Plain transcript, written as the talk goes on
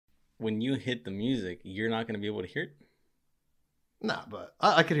when you hit the music, you're not going to be able to hear it? Nah, but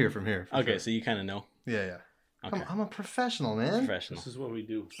I could hear it from here. Okay, sure. so you kind of know. Yeah. Okay. I'm a professional, man. Professional. This is what we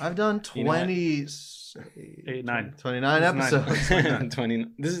do. I've done 29 29 episodes. 20.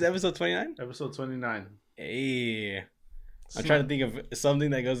 This is episode 29? Episode 29. Hey. I'm trying to think of something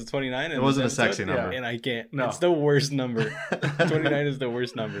that goes to 29. It wasn't a sexy number. And I can't. No. It's the worst number. 29 is the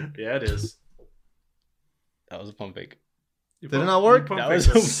worst number. Yeah, it is. That was a pump fake. Did it not work? That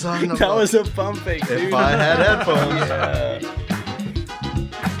was a pump fake, dude. If I had headphones. Yeah.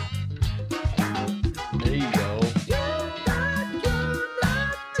 There you go.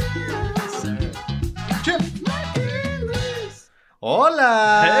 Chip.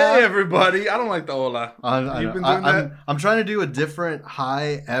 Hola. Hey, everybody. I don't like the hola. You've been doing that? I'm trying to do a different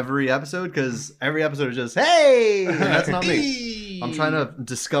hi every episode because every episode is just, hey. And that's not me. I'm trying to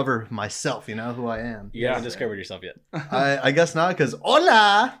discover myself, who I am. You haven't discovered yourself yet. I guess not because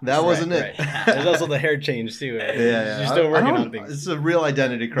hola. That wasn't it. Right. There's also the hair change too. Yeah. You're still working on things. It's a real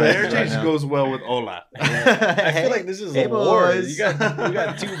identity The crisis. hair change right goes well with hola. I feel like this is Hey, a war. boys. You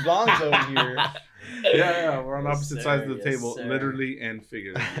got two blondes over here. Yeah, we're on opposite sides of the Yes, table, sir. literally and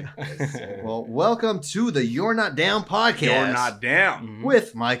figuratively. Well, welcome to the You're Not Down podcast. You're not down. Mhm.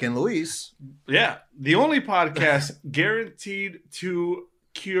 With Mike and Luis. Yeah, the only podcast guaranteed to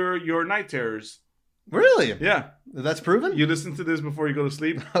cure your night terrors. Really? Yeah, That's proven? you listen to this before you go to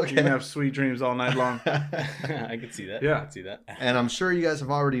sleep. Okay. You can have sweet dreams all night long. I could see that. Yeah. I could see that. And I'm sure you guys have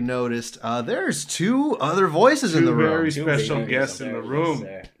already noticed there's two other voices in the Two room. very Two special babies guests in the room.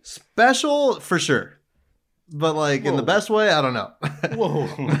 Special for sure. But like in the Whoa. best way, I don't know. Whoa.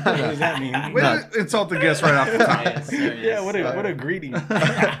 What does that mean? Way to insult the guests right off the top. Yeah, what a greeting.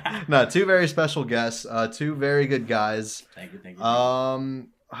 No, two very special guests, two very good guys. Thank you.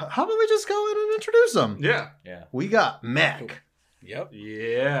 How about we just go in and introduce them? Yeah. Yeah. We got Mac. Yep.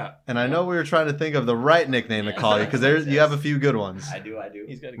 Yeah. And I know we were trying to think of the right nickname to call you because you have a few good ones. I do.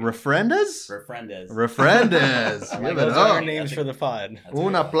 He's got a good Refrendes? Refrendes. Refrendes. Like, Give it those are our up. names for the pod. That's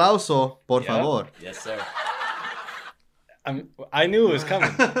Un good. aplauso, por Yeah. favor. Yes, sir. I knew it was coming.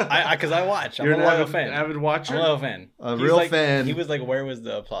 Because I watch. I'm You're a an loyal avid, fan. avid I'm watcher? a loyal fan. A He's real like, fan. He was like, "Where was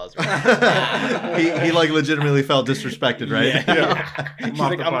the applause?" he like legitimately felt disrespected, right? Yeah. He's off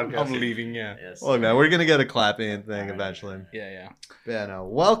like, the I'm podcast. leaving. Yeah. Yes. Look, man, we're gonna get a clapping thing eventually. Yeah. Yeah, no.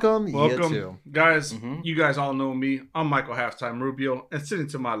 Welcome, you Welcome. two. Guys, Mhm. you guys all know me. I'm Michael Halftime Rubio. And sitting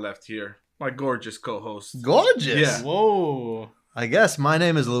to my left here, my gorgeous co-host. Gorgeous. Yeah. Whoa. I guess my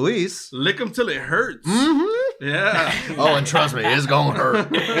name is Luis. Lick 'em till it hurts. Mm-hmm. Yeah. Oh, and trust me, it's gonna hurt.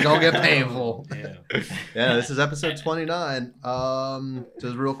 It's gonna get painful. Yeah. Yeah, this is episode 29.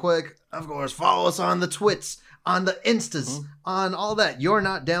 Just real quick, of course, follow us on the twits, on the instas, on all that. You're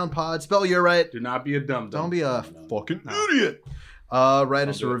Not Down Pod. Spell you're right. Do not be a dumb. Don't be a No. fucking No. idiot. Write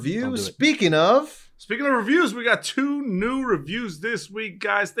us a do it. review. Don't do it. Speaking of, Speaking of reviews, we got 2 new reviews this week,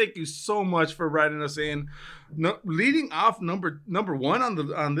 guys. Thank you so much for writing us in. No, leading off number one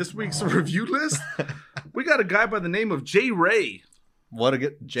on this week's review list, we got a guy by the name of J Ray. what a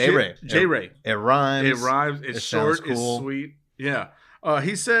good J Ray. J Ray. It rhymes. It rhymes. It's It sounds short. It's cool. sweet. Yeah.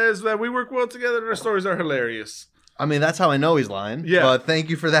 He says that we work well together and our stories are hilarious. I mean, that's how I know he's lying. Yeah. But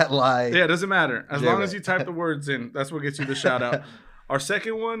thank you for that lie. Yeah, it doesn't matter. As J. long Ray. as you type the words in, that's what gets you the shout out. Our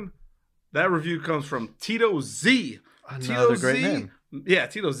second one, that review comes from Tito Z. Another great name. Yeah,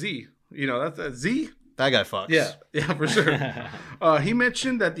 Tito Z. You know, that's a Z. That guy fucks. Yeah, for sure. He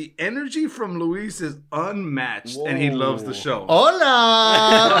mentioned that the energy from Luis is unmatched and he loves the show.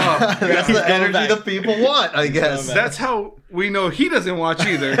 Hola! That's He's the coming energy back. the people want, I guess. coming That's how we know he doesn't watch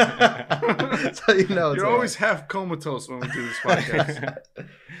either. That's how you know it's You're a always half comatose when we do this podcast.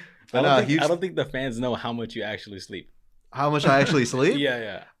 But I huge- don't think the fans know how much you actually sleep. how much I actually sleep.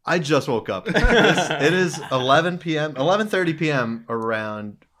 Yeah. I just woke up. It is 11 p.m. 11:30 p.m.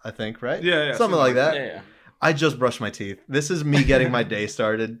 around, I think, right? Yeah, something like that. Yeah. I just brushed my teeth. This is me getting my day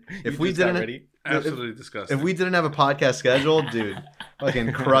started. If You we just got didn't, ready? Absolutely disgusting. if we didn't have a podcast scheduled, dude,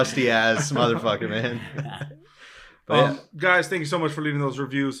 fucking crusty ass motherfucker, man. But yeah, Guys, thank you so much for leaving those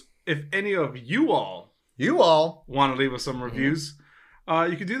reviews. If any of you all you all, want to leave us some reviews,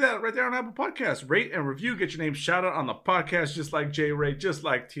 you can do that right there on Apple Podcasts. Rate and review, get your name shouted out on the podcast, just like J Ray, just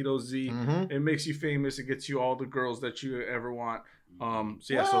like Tito Z. Mhm. It makes you famous. It gets you all the girls that you ever want.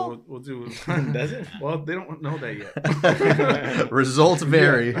 So Well- we'll do. Does it? Well, they don't know that yet. results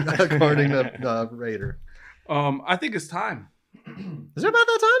vary according to Raider. I think it's time. Is it about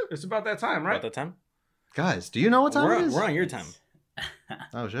that time? It's about that time, About right? that time? Guys, do you know what time it is? We're on your time.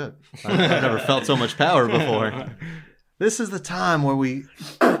 Oh shit! I've never felt so much power before. This is the time where we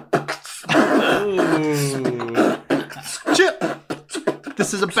Ooh. chip.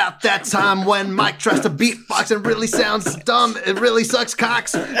 This is about that time when Mike tries to beatbox and really sounds dumb. It really sucks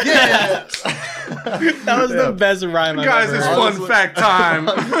cocks. Yeah. That was the best rhyme I've Guys, ever it's heard. fun fact time.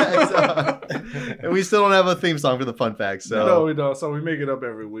 And we still don't have a theme song for the fun facts. So No, we don't. So we make it up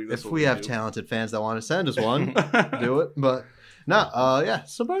every week. That's if what we have do. talented fans that want to send us one, do it. But no, yeah,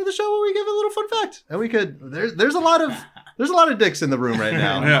 some part of the show where we give a little fun fact, and we could. There's a lot of dicks in the room right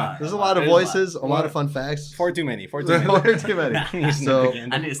now. Yeah. There's a lot of voices, a lot of fun facts. Four too many. Four too many. Far too many. So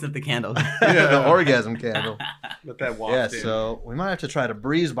I need to snip the candle. the orgasm candle. Let that walk Yeah, in. so we might have to try to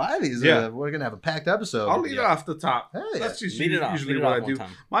breeze by these. Yeah. We're gonna have a packed episode. I'll lead it off the top. Hell yeah. That's just Lead it off. usually Lead it what off I one do.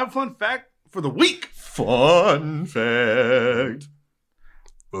 time. My fun fact for the week. Fun fact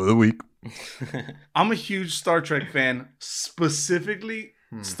for the week. I'm a huge Star Trek fan, specifically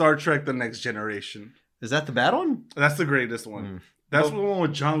Star Trek: The Next Generation. Is that the bad one? That's the greatest one. Mm. That's the one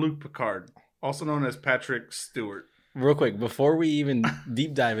with Jean-Luc Picard, also known as Patrick Stewart. Real quick, before we even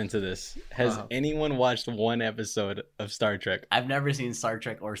deep dive into this, has Uh-huh. anyone watched one episode of Star Trek? I've never seen Star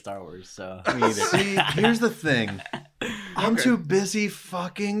Trek or Star Wars, so Me either. See, here's the thing. I'm Okay. too busy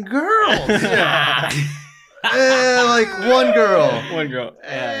fucking girls. Yeah. Like one girl. One girl.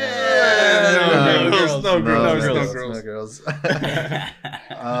 No girls, no girls, No girls. Yeah,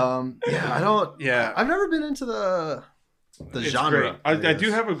 I don't. Yeah. I've never been into the It's genre. great. I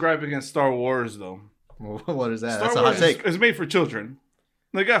do have a gripe against Star Wars, though. What is that? Star That's a hot Wars take. is made for children.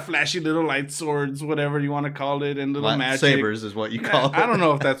 They got flashy little light swords, whatever you want to call it, and little magic. Sabers is what you call it. I don't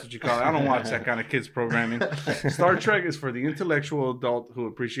know if that's what you call it. I don't watch that kind of kids programming. Star Trek is for the intellectual adult who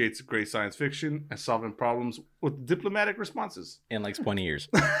appreciates great science fiction and solving problems with diplomatic responses. In like 20 years.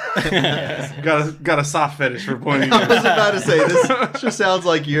 Got a soft fetish for pointing. I was about to say this just sounds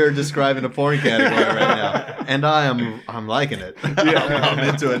like you're describing a porn category right now, and I'm liking it. Yeah. I'm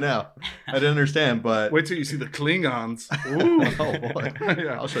into it now. I didn't understand, but Wait till you see the Klingons. Ooh. oh boy,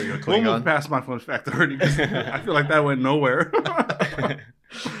 Yeah. I'll show you a We'll move Klingon. past my fun fact already. 'Cause I feel like that went nowhere.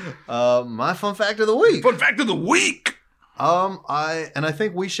 My fun fact of the week. Fun fact of the week. I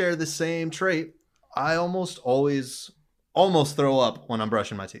think we share the same trait. I almost always throw up when I'm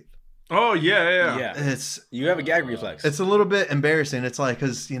brushing my teeth. Oh yeah. Yeah. It's You have a gag reflex. a little bit embarrassing. It's like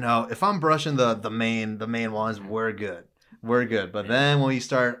because if I'm brushing the main ones, we're good. But then when you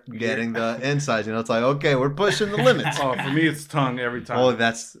start getting the insides, it's like okay, we're pushing the limits. Oh, for me it's tongue every time. Oh,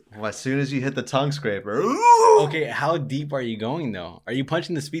 that's as soon as you hit the tongue scraper. Ooh, Okay, how deep are you going though? Are you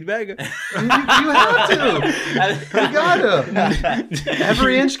punching the speed bag? you have to. You gotta.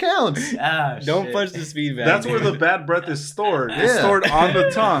 Every inch counts. Don't shit. punch the speed bag. That's where the bad breath is stored. It's Yeah. stored on the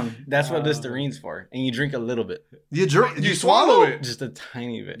tongue. That's what Listerine's for. And you drink a little bit. You drink. You swallow it. Just a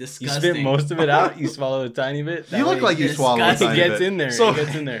tiny bit. You Disgusting. spit most of it out, you swallow a tiny bit. That You look way like you swallow a it tiny gets bit. in there. So- it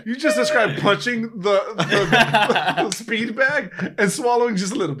gets in there. You just described punching the speed bag and swallowing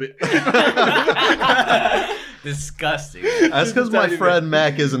just a little bit. Disgusting. That's because my Tiny friend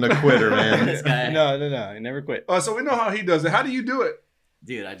Mac isn't a quitter, man. This guy. No, I never quit. So we know how he does it. How do you do it?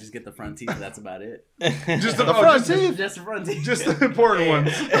 Dude, I just get the front teeth. That's about it. Just The front just, teeth. Just the front teeth. just the important ones.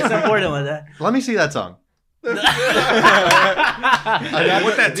 It's important with that. Let me see that tongue. What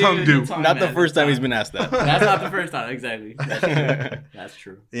that tongue do? Not the first time he's been asked that. That's not the first time, exactly. That's true. That's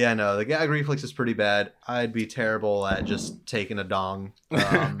true. Yeah, no, the gag reflex is pretty bad. I'd be terrible at just taking a dong.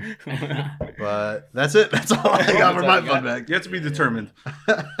 But that's it. That's all I got for my fun fact. You have to be determined.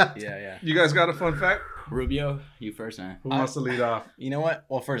 Yeah. You guys got a fun fact? Rubio, you first, man. Who wants to lead off? You know what?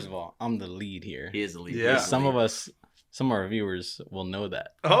 Well, first of all, I'm the lead here. He is the lead. Yeah. He is the Some lead. of our viewers will know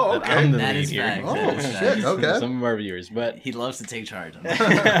that. Oh, that I'm okay. the That lead is here. fact. Oh, That is shit. fact. Okay. Some of our viewers, but He loves to take charge.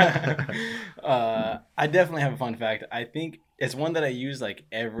 I definitely have a fun fact. I think it's one that I use like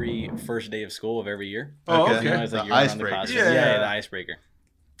every first day of school of every year. Oh, Okay. okay. You know, it's like The you're around the icebreaker. classroom. Yeah. Yeah, the icebreaker.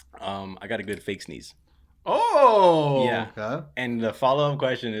 I got a good fake sneeze. Oh. Yeah. Okay. And the follow-up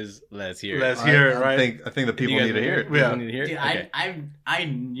question is, let's hear it. Let's hear it, right? I think the people You guys need to hear it. people Yeah. need to hear it? Dude, Okay. I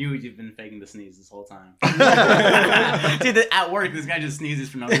knew you've been faking the sneeze this whole time. Dude, at work, this guy just sneezes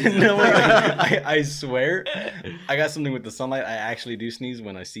for no reason. No, I swear, I got something with the sunlight. I actually do sneeze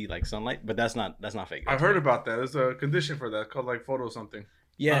when I see like sunlight, but that's not fake. I've heard about that. There's a condition for that called like photo something.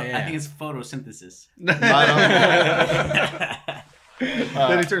 Yeah, I think it's photosynthesis.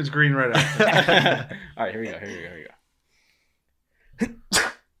 Then he turns green right out. All right, here we go.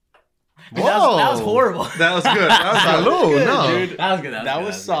 That was horrible. That was good. That was good. Salud, no. Dude, That was good. that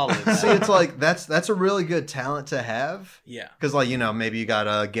was solid. See, it's like that's a really good talent to have. Yeah. Because maybe you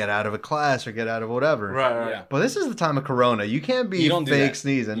gotta get out of a class or get out of whatever. Right. Yeah. But this is the time of Corona. You can't be You don't do fake that.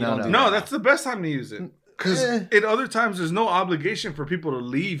 sneezing. You No, don't no. do No, that's the best time to use it. Because at other times, there's no obligation for people to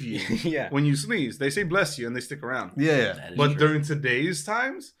leave you Yeah. when you sneeze. They say bless you and they stick around. Yeah. That is But true. during today's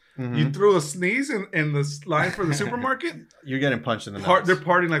times, Mhm. you throw a sneeze in the line for the supermarket, You're getting punched in the nose. they're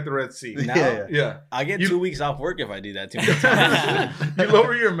partying like the Red Sea. Now- Yeah. Yeah. I get You- 2 weeks off work if I do that too many times. You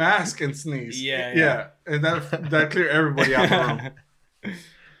lower your mask and sneeze. Yeah. And that clear everybody out the room.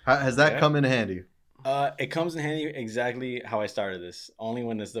 Has that Yeah. come in handy? It comes in handy exactly how I started this. Only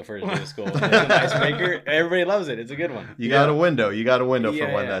when it's the first day of school. It's an icebreaker. Everybody loves it. It's a good one. You got a window. You got a window Yeah,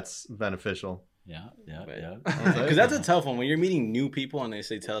 for when yeah. that's beneficial. Yeah. Because that's a tough one. When you're meeting new people and they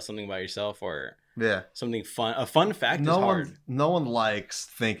say tell us something about yourself or Yeah. something fun. A fun fact No is hard. one likes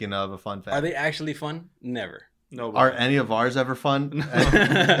thinking of a fun fact. Are they actually fun? Never. No. Are any of ours ever fun?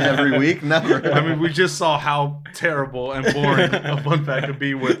 Every week? Never. I mean, we just saw how terrible and boring a fun fact could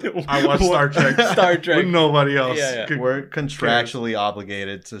be with I watched Star Trek. Star Trek. With nobody else. Yeah, yeah. could- We're contractually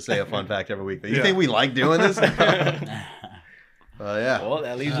obligated to say a fun fact every week. You Yeah. think we like doing this? Yeah. Well,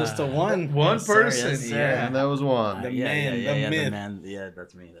 that leaves us to one. One Yes, sir, person. yes, sir. Yeah. And that was one. The yeah, man, yeah, the yeah, myth. the man. Yeah,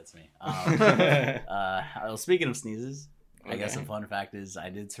 that's me. Well, speaking of sneezes, I guess a Okay. fun fact is I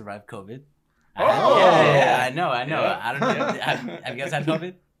did survive COVID. Oh! Yeah, I know. Yeah. I don't know. Have you guys had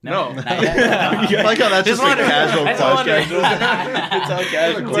COVID? No. Not yet? I like how that's just a wondering. casual I just question. wondering. It's all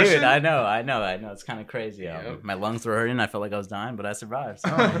casual. Dude, I know. It's kind of crazy. Yep. My lungs were hurting. I felt like I was dying, but I survived. So.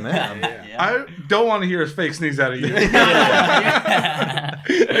 Oh, man. Yeah. I don't want to hear a fake sneeze out of you. Yeah.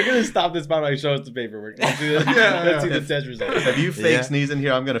 They're gonna stop this by show us the paperwork. Let's see the, Yeah, let's see yeah. the test results. If you fake Yeah. sneeze in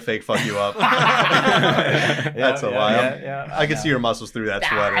here, I'm gonna fake fuck you up. Yeah, That's a lie. I can know. see your muscles through that Ah,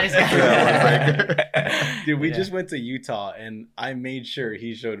 sweater. I just- Through that windbreaker. Dude, we Yeah. just went to Utah and I made sure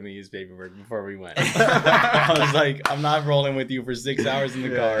he showed me his paperwork before we went. I was like, I'm not rolling with you for 6 hours in the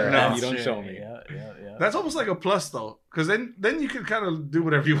Yeah, car no. and you don't show me. Yeah. That's almost like a plus, though. Because then you can kind of do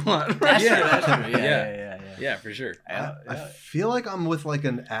whatever you want. That's Yeah. true. That's true. Yeah. Yeah. Yeah, for sure. I feel like I'm with like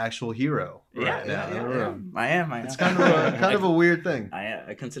an actual hero right now. I am. It's kind of a weird thing.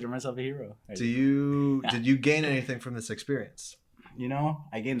 I consider myself a hero. Did you gain anything from this experience? You know,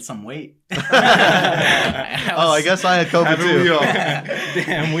 I gained some weight. Oh, I guess I had COVID Haven't we too. all?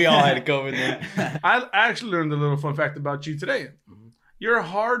 Damn, we all had COVID then. I actually learned a little fun fact about you today. You're a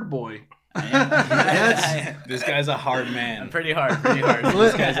hard boy. This guy's a hard I'm man. pretty hard. This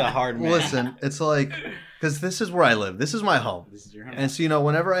This guy's a hard man. Listen, it's like because this is where I live. This is my home. is your home. And so,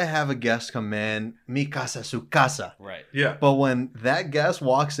 whenever I have a guest come in, mi casa, su casa. Right. Yeah. But when that guest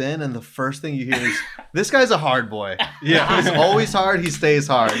walks in and the first thing you hear is, this guy's a hard boy. Yeah. He's always hard. He stays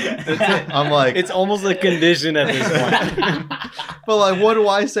hard. I'm like, It's almost a condition at this point. but like, what do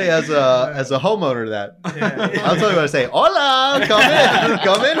I say as a homeowner to that? I'll tell you what I say. Hola,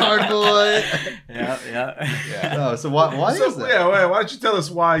 come in, hard boy. Yeah. No, so why So, is that? yeah, why don't you tell us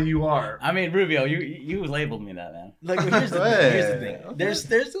why you are? I mean, Rubio, you labeled me that, man. Like, here's the Hey, thing. Here's the thing. okay.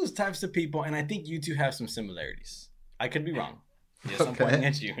 There's those types of people, and I think you two have some similarities. I could be wrong. Yes, I'm Okay. pointing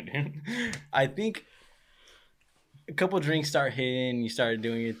at you, dude. I think a couple drinks start hitting, you start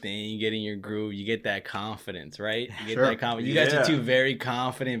doing your thing, you get in your groove, you get that confidence, right? You get Sure. that confidence. You guys Yeah. are two very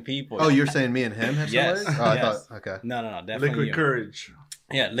confident people. Oh, you're saying me and him have Yes, similarities? Oh, I yes. thought, okay. No, definitely Liquid you. courage.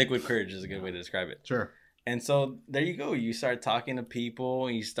 Yeah, liquid courage is a good way to describe it. Sure. And so there you go. You start talking to people,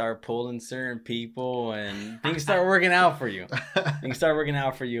 and you start pulling certain people, and things start working out for you. Things start working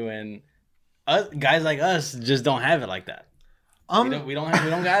out for you, and guys like us just don't have it like that. We don't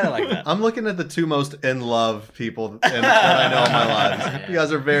got it like that. I'm looking at the two most in love people that I know in my lives. You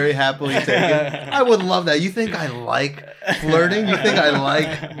guys are very happily taken. I would love that. You think I like flirting? You think I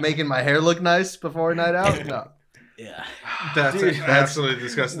like making my hair look nice before a night out? No. Yeah. That's Dude, absolutely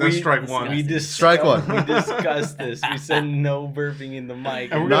disgusting. That's strike one. We Strike one. We discussed this. We said no burping in the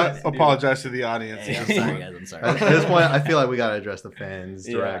mic. And we're Not- going to apologize to the audience. Hey, I'm sorry, guys. I'm sorry. At this point, I feel like we gotta address the fans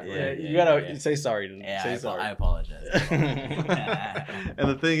Yeah, directly. yeah, you Yeah, gotta yeah. say sorry. To them. Yeah, say I sorry. apologize. And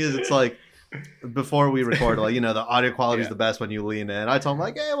the thing is, it's like before we record, like the audio quality is Yeah. the best when you lean in. I told him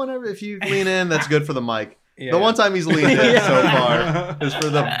like, hey, whenever if you lean in, that's good for the mic. Yeah. The one time he's leaned in Yeah. so far is for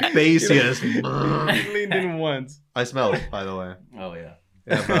the bassiest. He leaned in once. I smell it, by the way. Oh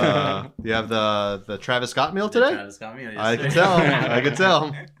yeah. You have the Travis Scott meal today? Travis got me. I can tell. I can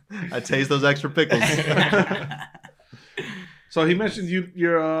tell. I taste those extra pickles. So he mentioned you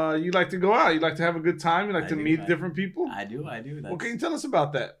like to go out. You like to have a good time. You like I to do, meet I different people. I do. What can you tell us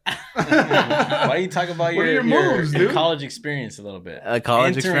about that? Why don't you talk about What are your moves, dude? college experience a little bit? A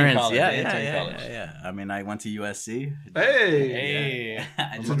college Entering experience. college, Yeah, entering yeah, college. yeah. I mean, I went to USC. Hey, Hey.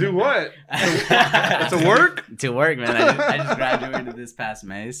 I to just- do what? To work? To work, man. I just graduated this past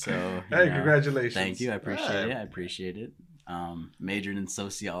May, so. you Hey, know, congratulations. Thank you. I appreciate Yeah. it. I appreciate it. Majored in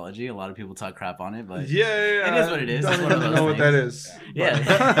sociology. A lot of people talk crap on it, but Yeah. it is what it is. It's Don't one of even those know what that things. is.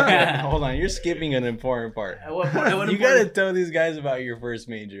 Yeah. Hold on, you're skipping an important part. What You gotta tell these guys about your first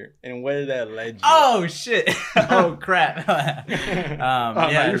major and where that led you. Oh shit! Oh crap! Oh,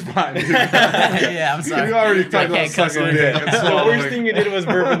 yeah, no, you're fine. Dude. yeah, I'm sorry. You already I talked about can't cuss sucking on dick. here. and The swallowing. worst thing you did was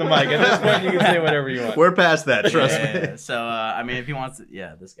burp in the mic. At this point, you can say whatever you want. We're past that. Trust me. Yeah. So I mean, if he wants to,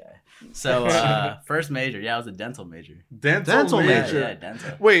 yeah, this guy. So first major, yeah, I was a dental major. Dental major. major. Yeah,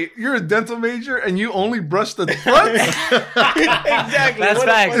 dental. Wait, you're a dental major and you only brush the front? Exactly. That's What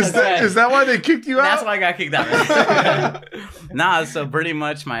a facts. fucking Is That's that, facts. is that why they kicked you That's out? why I got kicked out. Nah, so pretty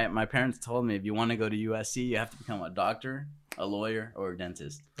much my parents told me if you want to go to USC, you have to become a doctor, a lawyer, or a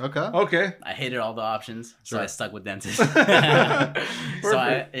dentist. Okay. Okay. I hated all the options, so Sure. I stuck with dentist. So I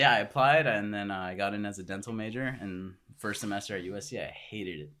Perfect. applied and then I got in as a dental major. And first semester at USC, I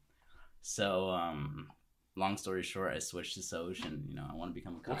hated it. So long story short, I switched to Soch, and I want to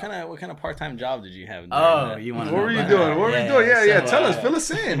become a cop. What kind of part-time job did you have? during Oh, that? you want to What know were you about doing? that? What were you doing? Yeah. So, Tell us. Fill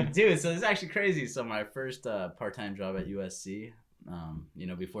us in. Dude, so it's actually crazy. So my first part-time job at USC,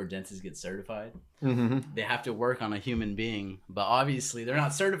 before dentists get certified, Mm-hmm. they have to work on a human being, but obviously they're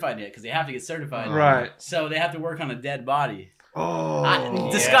not certified yet because they have to get certified. Right. So they have to work on a dead body. Oh.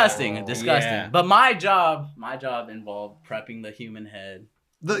 Disgusting. Yeah. But my job involved prepping the human head.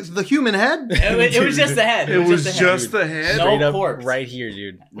 The human head. It was just the head. It was the head. just the head? No Straight up corpse. right here,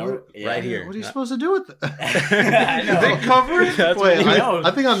 dude. No, yeah. Right here. What are you supposed to do with it? I know. They cover it? That's Wait, what No,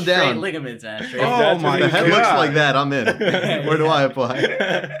 I think I'm straight down. ligaments, man. Straight. Oh That's my The what head god. looks like that. I'm in. Where do I apply?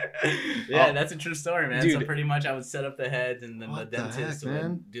 Yeah, that's a true story, man. So Dude. pretty much I would set up the head, and then What the the dentist heck, man?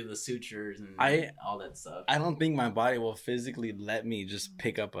 would do the sutures and all that stuff. I don't think my body will physically let me just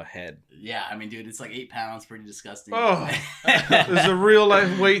pick up a head. Yeah, I mean, dude, it's like 8 pounds, pretty disgusting. Oh. There's a real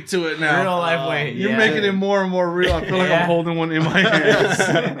life weight to it now. Real life weight. You're yeah. making it more and more real. I feel like Yeah. I'm holding one in my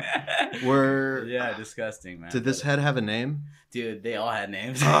hands. Where Yeah, disgusting, man. did this head have a name? Dude, they all had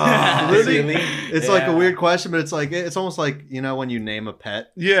names. Oh, really? It's like a Yeah. weird question, but it's almost like when you name a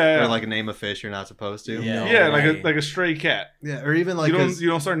pet Yeah. or like name a fish you're not supposed to. Yeah. yeah, way. like a stray cat. Yeah, or even like You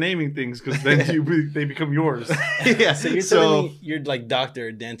don't start naming things because then they become yours. yeah. So you're telling me your like doctor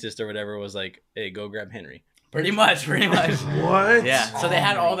or dentist or whatever was like, hey, go grab Henry. Pretty much. What? Yeah. So they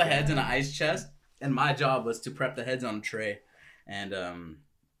had all the heads in an ice chest, and my job was to prep the heads on a tray. And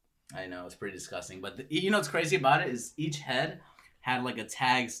I know it's pretty disgusting, but what's crazy about it is each head had like a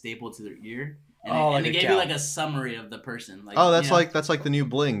tag stapled to their ear, and, Oh, like they a gave cow. you like a summary of the person. Like, Oh, that's like the new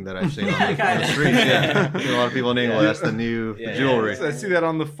bling that I've seen Yeah, on kinda. the streets. Yeah, a lot of people in England. That's the new Yeah. jewelry. I see that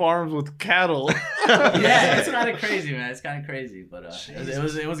on the farms with cattle. yeah, it's kind of crazy, man. It's kind of crazy, but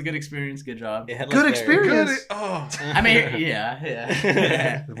it was a good experience, good job. It had, Good their- experience. Good. Oh. I mean,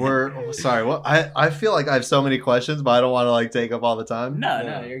 yeah. We're sorry. What I feel like I have so many questions, but I don't want to like take up all the time.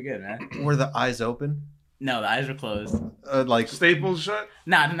 No, you're good, man. Were the eyes open? No, the eyes were closed. Like Staples shut.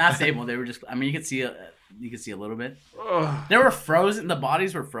 Not stable. They were just. I mean, you could see a little bit. Ugh. They were frozen. The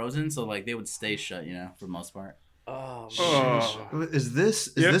bodies were frozen, so like they would stay shut, for the most part. Oh, Oh. is this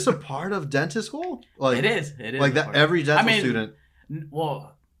Yep. a part of dentist school? Like It is. like that every dental I mean, student.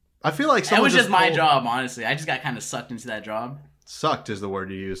 Well, I feel like it someone was just my pulled- job, honestly. I just got kind of sucked into that job. Sucked is the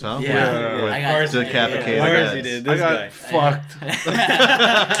word you use, huh? Yeah. With I got- decapitated Of course heads. he did. I This got guy. fucked.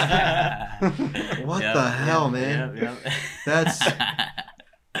 What Yep, the hell, man? Yep. That's.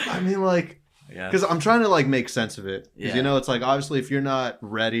 I mean, like, Yeah. because I'm trying to like make sense of it. Because Yeah. it's like obviously if you're not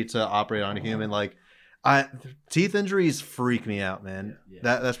ready to operate on a human, like, teeth injuries freak me out, man. Yeah.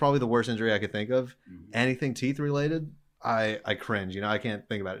 That's probably the worst injury I could think of. Mhm. Anything teeth related, I cringe. I can't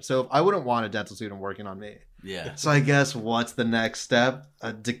think about it. So I wouldn't want a dental student working on me. Yeah. So I guess what's the next step?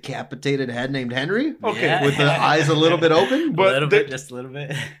 A decapitated head named Henry Okay. Yeah. with the eyes a little bit open. But a little bit, just a little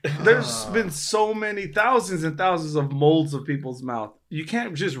bit. There's been so many thousands and thousands of molds of people's mouth. You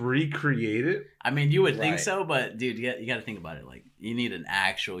can't just recreate it. I mean, you would think Right. so, but dude, you got to think about it. Like, you need an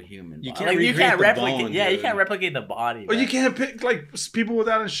actual human. You body. can't Like, recreate the replicate. bone, Yeah, you dude. can't replicate the body. Or you man. can't pick like people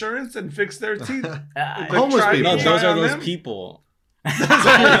without insurance and fix their teeth. Uh, Homeless try- people. No, those try are on those them? people.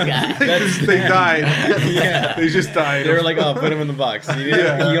 they died. Yeah. They just died. They were like, "Oh, put him in the box. You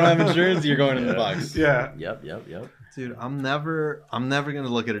don't have insurance. You're going in the box." yeah. Yep. Dude, I'm never gonna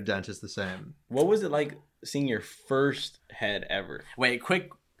look at a dentist the same. What was it like seeing your first head ever? Wait,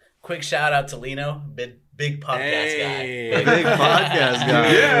 quick quick shout out to Lino, big podcast Hey. Big podcast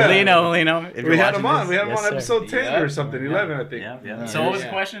guy. Yeah. guy. Lino. If We you're had him watching on. We had him yes, on sir. episode 10 Yep. or something, 11, I think. Yeah. Yeah. So what was Yeah.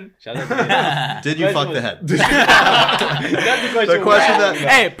 the question? Shout out to Did you fuck the head? The That's the question. question that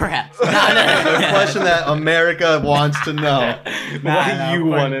Hey, perhaps. No. question that America wants to know. What do you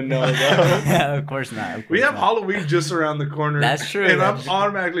want to know, though? Of course not. Of We course have not. Halloween just around the corner. That's true, And that's I'm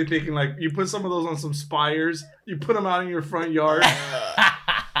automatically thinking, like, you put some of those on some spires, you put them out in your front yard.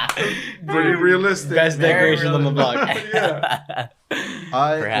 Pretty realistic. Best decoration on the block. Yeah.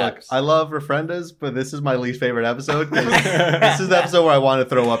 Perhaps. I love Refrendas, but this is my least favorite episode. 'Cause this is the episode where I want to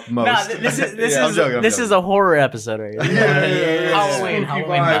throw up most. No, this Yeah, I'm joking, I'm this joking. is a horror episode right here. Yeah. Halloween, Spooky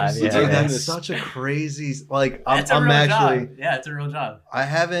Halloween vibes. vibe. Dude, Yeah. that's such a crazy. Like, It's a I'm real actually. job. Yeah, it's a real job.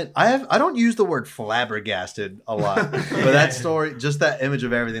 I don't use the word flabbergasted a lot, but that story, just that image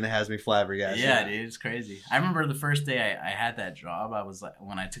of everything that has me flabbergasted. Yeah, dude, it's crazy. I remember the first day I had that job. I was like,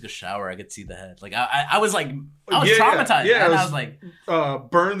 when I took a shower, I could see the head. Like I was like, I was Yeah, traumatized. yeah, and it I was was like,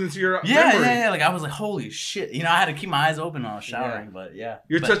 Burned into your yeah, memory. yeah. Like I was like, holy shit. You know, I had to keep my eyes open when I was showering. But yeah,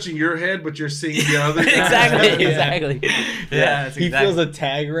 You're but, touching your head, but you're seeing the other. exactly, Yeah. exactly. Yeah, that's He exactly. feels a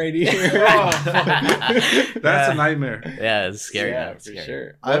tag right here. Oh, That's a nightmare. Yeah, it's scary. Yeah, man. It's for scary.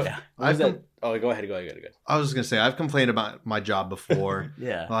 sure. I've, What I've was that? Oh, go ahead. I was just gonna say I've complained about my job before.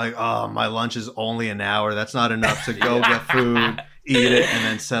 Yeah. Like, oh, my lunch is only an hour. That's not enough to go get food, eat it, and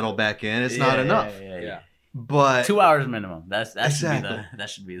then settle back in. It's not Yeah, enough. Yeah. But 2 hours minimum. That Exactly.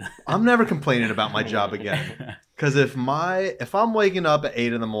 should be the I'm never complaining about my job again. Because if I'm waking up at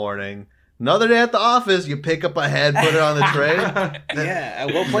 8 in the morning, another day at the office, you pick up a head, put it on the tray. Yeah.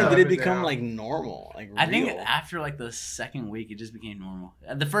 At what point Shut did it it become down. like normal? Like I think real? after like the second week, it just became normal.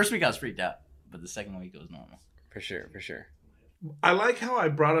 The first week I was freaked out, but the second week it was normal. For sure. For sure. I like how I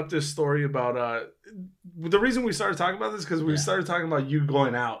brought up this story about the reason we started talking about this because we Yeah. started talking about you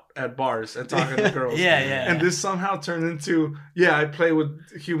going out at bars and talking to girls. Yeah, yeah. And this somehow turned into I play with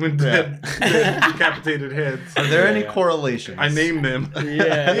human Yeah. dead decapitated heads. Are there any Yeah. correlations? I named them.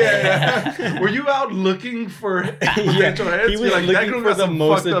 Yeah. Yeah. Were you out looking for potential heads? He was You're like, that looking girl for got the some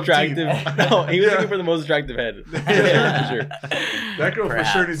most fucked up attractive. teeth. No, he was Yeah. looking for the most attractive head. For sure. That girl for sure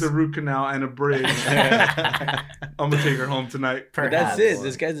Perhaps. needs a root canal and a bridge. I'm gonna take her home tonight. But that's Perhaps. it.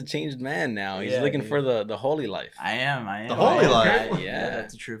 This guy's a changed man now. He's Yeah, looking dude. for the holy life. I am. The holy life. Yeah.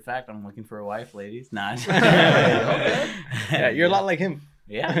 That's a true fact. I'm looking for a wife, ladies. Nah. Yeah, you're a lot like him.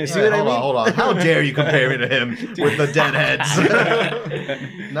 Yeah. See what I hold mean? on, hold on. How dare you compare me to him with the dead heads?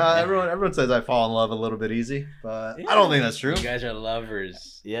 No, everyone says I fall in love a little bit easy, but I don't think that's true. You guys are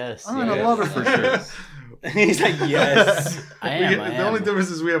lovers. Yes. I'm a Yeah. lover for sure. He's like, yes. I am. The only difference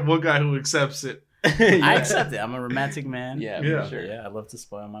is we have one guy who accepts it. I accept it. I'm a romantic man. Yeah, Yeah. for sure. Yeah, I love to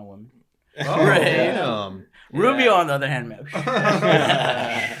spoil my women. Oh, Right. damn. Rubio, on the other hand, man.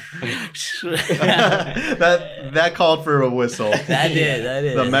 that called for a whistle. That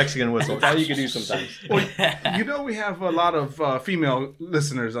did. The Mexican whistle. That's how you can do sometimes. You know, we have a lot of female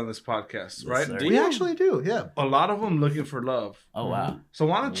listeners on this podcast, right? sir. We actually do, yeah. A lot of them looking for love. Oh wow. So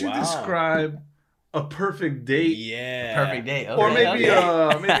why don't you Wow. describe a perfect date, Yeah. Perfect date. Okay, or maybe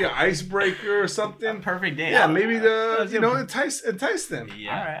okay. maybe an icebreaker or A something? perfect date. Yeah, maybe That's good. entice them.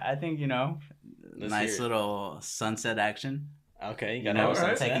 Yeah. All right. I think Let's nice hear it. little sunset action. Okay, you You gotta know, have a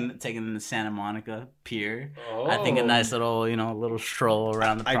alright. sunset. taking them to Santa Monica Pier. Oh. I think a nice little little stroll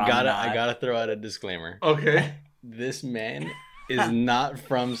around the I promenade. gotta throw out a disclaimer. Okay. This man is not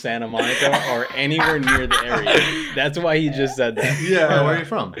from Santa Monica or anywhere near the area. That's why he just said that. Yeah. Where are you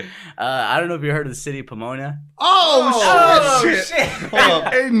from? I don't know if you heard of the city of Pomona. Oh, shit. Hold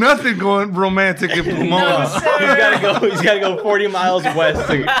up. Ain't nothing going romantic in Pomona. He's gotta go 40 miles west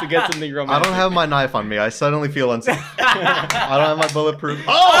to get something I romantic. don't have my knife on me. I suddenly feel unsafe. I don't have my bulletproof.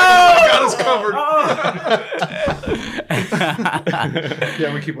 I got us covered. Oh!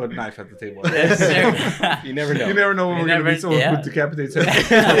 Yeah, we keep a knife at the table. Yes, sir. You never know. You never know when You we're gonna never- meet someone yeah. who decapitates him.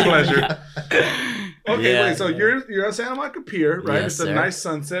 For pleasure. Okay, Yeah. wait. So you're at Santa Monica Pier, right? Yes, it's a sir. nice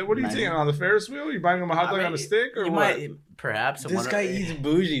sunset. What are you Nice. taking on the Ferris wheel? You buying them a hot dog on a stick or you what? might perhaps. This guy eats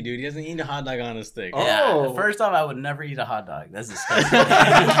bougie, dude. He doesn't eat a hot dog on a stick. Oh. Yeah. First off, I would never eat a hot dog. That's disgusting.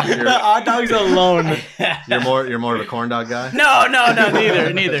 Hot dogs alone. You're more of a corn dog guy. No,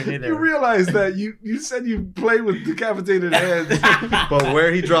 neither. You realize that you said you play with decapitated heads. But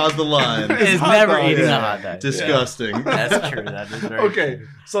where he draws the line, It's hot never dog, eating yeah. a hot dog. disgusting. That's true. That is very Okay, true.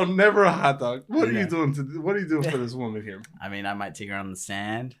 so never a hot dog. What are No. you doing what are you doing for this woman here? I mean, I might take her on the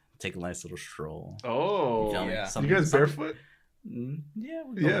sand, take a nice little stroll. Oh, You feel me? yeah. You guys barefoot? Yeah,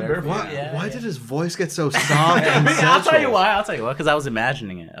 Yeah, barefoot. Why did his voice get so soft and I'll tell you sensual? why. Because I was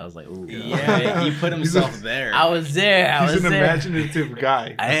imagining it. I was like, ooh. Yeah, he put himself there. I was there. I He's was an there. imaginative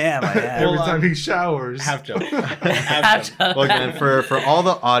guy. I am. Every Hold on. time he showers. Half joke. Look, man, for all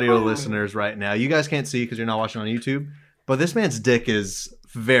the audio listeners right now, you guys can't see because you're not watching on YouTube, but this man's dick is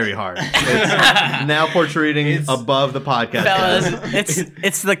very hard. It's now protruding above the podcast. Fellas,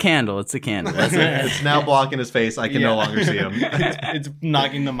 it's the candle. It's the candle. That's it. It's now blocking his face. I can no longer see him. It's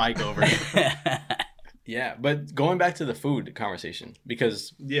knocking the mic over. Yeah, but going back to the food conversation,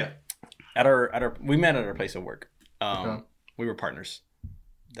 because Yeah. we met at our place of work. We were partners.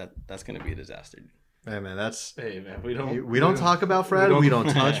 That's gonna be a disaster. Hey, man, that's Hey, man, we we don't talk about Fred. We don't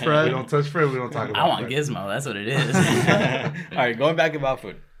touch Fred. We don't touch Fred. We don't talk about I want Fred. Gizmo. That's what it is. All right, going back about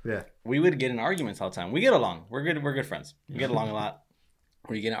food. Yeah. We would get in arguments all the time. We get along. We're good friends. We get along a lot.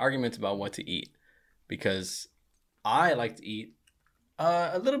 We get in arguments about what to eat because I like to eat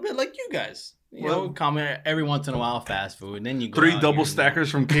a little bit like you guys. You know, comment every once in a while fast food, and then you go 3 out double here.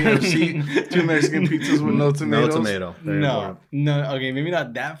 stackers from KFC, 2 Mexican pizzas with no tomatoes. No tomato. Very No, important. no, okay, maybe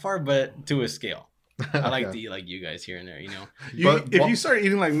not that far, but to a scale. I like to eat like you guys here and there, you know. If you start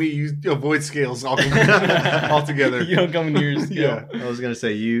eating like me, you avoid scales altogether. You don't come near your Yeah. scale. I was gonna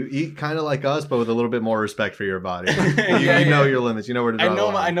say you eat kind of like us, but with a little bit more respect for your body. Yeah, you know yeah. your limits. You know where to draw the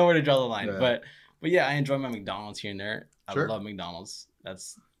line. I know where to draw the line. Yeah. But yeah, I enjoy my McDonald's here and there. I Sure. love McDonald's.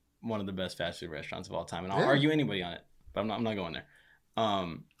 That's one of the best fast food restaurants of all time, and I'll Yeah. argue anybody on it. But I'm not going there.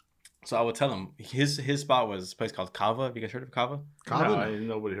 So I would tell him his spot was a place called Cava. Have you guys heard of Cava? Cava?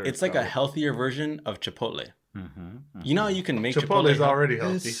 Nobody heard. It's of like a Cava. healthier version of Chipotle. Mm-hmm. You know how you can make Chipotle is Chipotle already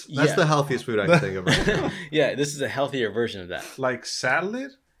healthy. That's Yeah. the healthiest food I can think of right now. Yeah, this is a healthier version of that. Like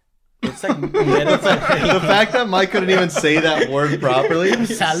salad. It's like, yeah, it's like The fact that Mike couldn't even say that word properly.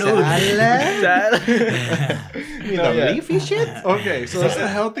 Salud. No, yeah. leafy shit? Okay, so it's a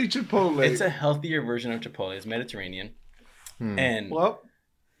healthy Chipotle. It's a healthier version of Chipotle. It's Mediterranean. And well,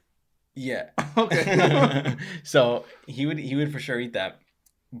 yeah. okay. So he would for sure eat that.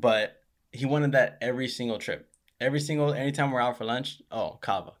 But he wanted that every single trip. Anytime we're out for lunch, oh,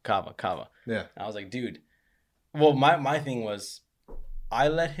 Cava. Yeah. I was like, dude. Well, my thing was I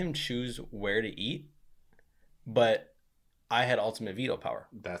let him choose where to eat, but I had ultimate veto power.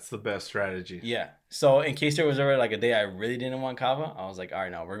 That's the best strategy. Yeah. So in case there was ever like a day I really didn't want Cava, I was like, all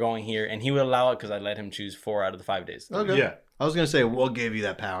right, no, we're going here. And he would allow it because I let him choose 4 out of the 5 days. Okay. Yeah, I was gonna say we'll give you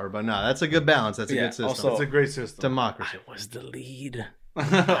that power, but no, that's a good balance. That's a Yeah, good system. also- it's a great system. Democracy. I was the lead.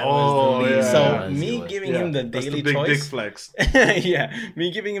 Oh, lead. yeah. So Yeah, me that's giving Yeah, him the that's daily the big dick choice. flex. Yeah.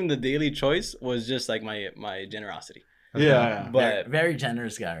 Me giving him the daily choice was just like my generosity. Yeah, But Very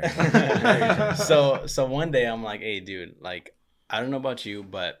generous guy. Right? Very generous. so one day I'm like, hey dude, like I don't know about you,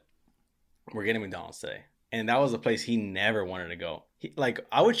 but we're getting McDonald's today. And that was a place he never wanted to go. Like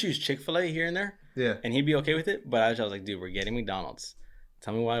I would choose Chick-fil-A here and there, Yeah. and he'd be okay with it. But I was like, dude, we're getting McDonald's.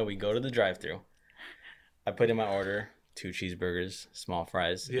 Tell me why. We go to the drive-thru. I put in my order 2 cheeseburgers, small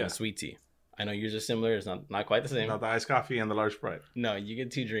fries, and Yeah. a sweet tea. I know yours are similar. It's not quite the same. not the iced coffee and the large Sprite. No, you get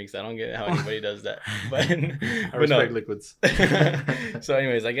 2 drinks. I don't get how anybody does that. But, I but no. respect liquids. So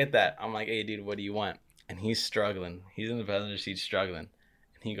anyways, I get that. I'm like, hey dude, what do you want? And he's struggling. He's in the passenger seat struggling.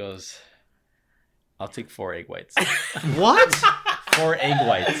 And he goes, I'll take 4 egg whites. What? 4 egg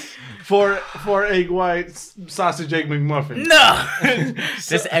whites. Four egg whites, sausage egg McMuffin. No,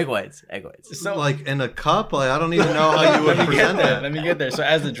 just egg whites. Egg whites. So Like in a cup? Like I don't even know how you would let me get present there. that. Let me get there. So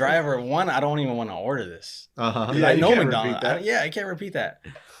as the driver, one, I don't even want to order this. Uh-huh. Yeah, I you know can't McDonald's. repeat that. I can't repeat that.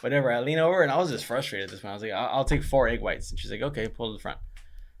 Whatever. I lean over and I was just frustrated at this point. I was like, I'll take 4 egg whites. And she's like, okay, pull to the front.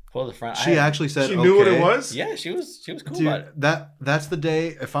 Pull to the front. She actually said She knew what it okay. was. Yeah, she was cool about it. Dude, that's the day.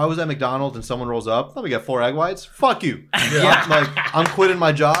 If I was at McDonald's and someone rolls up, let me get 4 egg whites. Fuck you. Yeah. I'm quitting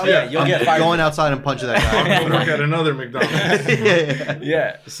my job. Yeah, you'll I'm get fired. going outside and punching that I'm guy. gonna work at another McDonald's. yeah.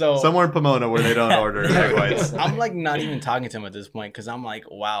 Yeah. So Somewhere in Pomona where they don't order egg whites. I'm like not even talking to him at this point because I'm like,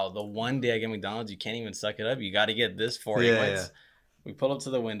 wow, the one day I get McDonald's, you can't even suck it up. You got to get this 4 egg Yeah, whites. yeah. We pull up to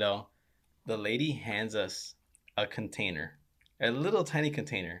the window. The lady hands us a container, a little tiny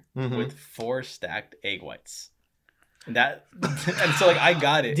container Mhm. with 4 stacked egg whites. And so like I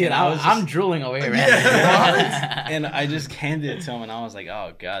got it, Dude, and I was I'm just, drooling over here, Yeah. man. and I just handed it to him, and I was like,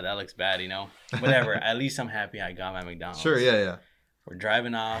 oh god, that looks bad, you know. Whatever. At least I'm happy I got my McDonald's. Sure, yeah. We're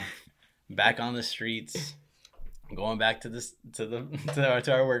driving off, back on the streets, going back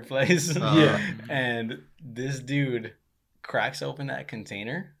to our workplace. Yeah. And this dude cracks open that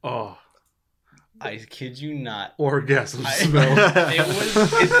container. Oh, I kid you not. Orgasm I- smell.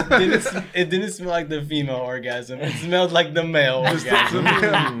 It didn't smell like the female orgasm. It smelled like the male Just the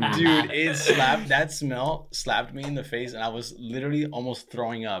orgasm. male. Dude, it slapped. That smell slapped me in the face, and I was literally almost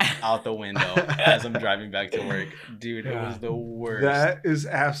throwing up out the window as I'm driving back to work. Dude, it was the worst. That is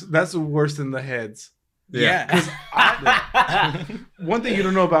that's worse than the heads. Yeah. One thing you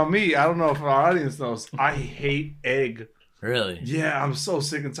don't know about me, I don't know if our audience knows, I hate egg. Really? Yeah, I'm so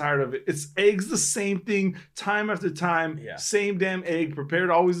sick and tired of it. It's eggs the same thing time after time. Yeah. Same damn egg,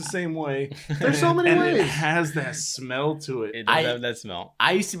 prepared always the same way. There's so many And ways. it has that smell to it. It does have that smell.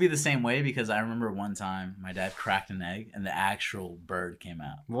 I used to be the same way because I remember one time my dad cracked an egg and the actual bird came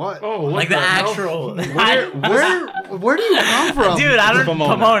out. What? Oh, what Like the hell? actual. Where do you come from? Dude, I don't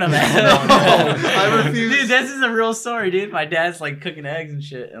Pomona. Pomona, man. No, I refuse. Dude, this is a real story, dude. My dad's like cooking eggs and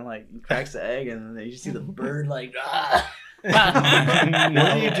shit, and like he cracks the egg, and then you just see the bird like. Ah.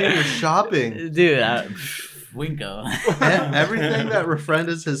 What do you do? You're shopping. Dude, Winko. Everything that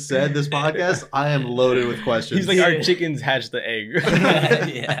Refrendas has said this podcast, I am loaded with questions. He's like, our chickens hatched the egg.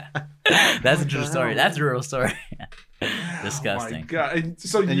 Yeah, that's a true story. That's a real story. Disgusting. Oh my God. And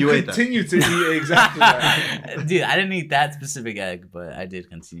so And you you ate that. continue to eat eggs after that. Dude, I didn't eat that specific egg, but I did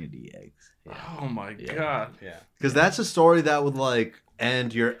continue to eat eggs. Yeah. Oh my Yeah. God. Yeah. Because that's a story that would like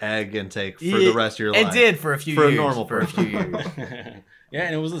end your egg intake for Yeah, the rest of your life. It did for a few For a years. normal for a few years. Yeah,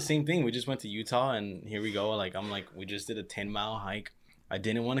 and it was the same thing. We just went to Utah, and here we go. Like, we just did a 10-mile hike. I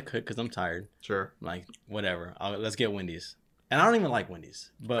didn't want to cook because I'm tired. Sure. I'm like, whatever. Let's get Wendy's. And I don't even like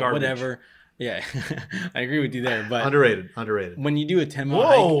Wendy's, but Garbage. whatever. Yeah, I agree with you there. But Underrated. when you do a 10-mile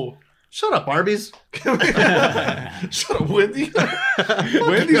hike, Whoa. Shut up, Arby's. Shut up, Wendy.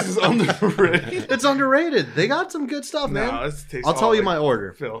 Wendy's is underrated. It's underrated. They got some good stuff, man. No, it tastes I'll tell all you like my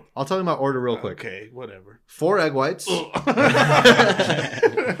order. Phil. I'll tell you my order real quick. Okay, whatever. 4 egg whites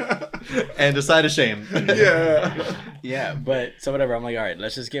and a side of shame. Yeah. yeah, but so whatever. I'm like, all right,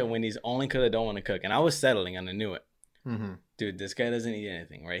 let's just get Wendy's only because I don't want to cook. And I was settling, and I knew it. Mm-hmm. Dude, this guy doesn't eat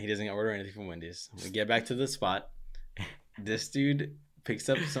anything, right? He doesn't order anything from Wendy's. We get back to the spot. This dude picks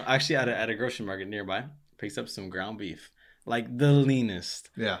up some, actually at a grocery market nearby, picks up some ground beef. Like the leanest.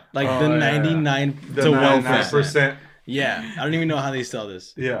 Yeah. Like Oh, the yeah. 99 The to 1%. 99%. Yeah. I don't even know how they sell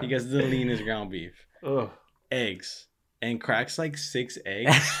this. Yeah. He gets the leanest ground beef. Ugh. Eggs. And cracks like 6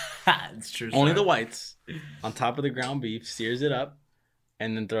 eggs. It's true. Only story. the whites. On top of the ground beef. Sears it up.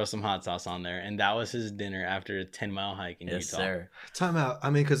 And then throw some hot sauce on there. And that was his dinner after a 10-mile hike in Yes, Utah. sir. Time out. I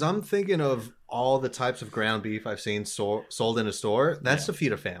mean, because I'm thinking of all the types of ground beef I've seen sold in a store. That's to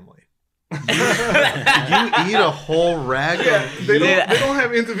feed a family. You eat a whole rack of They Yeah. don't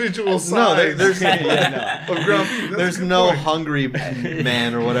have individual No, sides there's Yeah, of ground beef. That's there's a good no point. hungry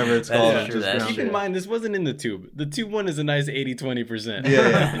man or whatever it's That's called. true, It's just that's ground Keep true. in beef. mind, this wasn't in the tube. The tube one is a nice 80-20%.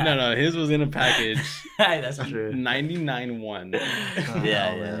 Yeah. No, his was in a package. That's true. 99.1. Yeah, Oh,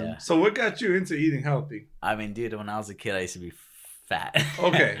 yeah, man. yeah. So what got you into eating healthy? I mean, dude, when I was a kid, I used to be fat.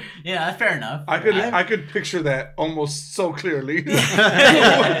 Okay. Yeah, that's fair enough. I could picture that almost so clearly.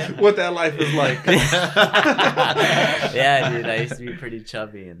 what that life is like. Yeah, dude, I used to be pretty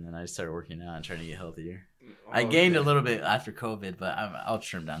chubby, and then I started working out and trying to get healthier. I gained a little bit after COVID, but I'll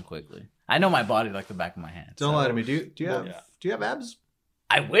trim down quickly. I know my body like the back of my hand. Don't so- lie to me. Do you have Yeah. do you have abs?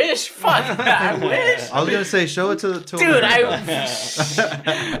 I wish. Fuck. I wish. I was gonna say show it to Dude,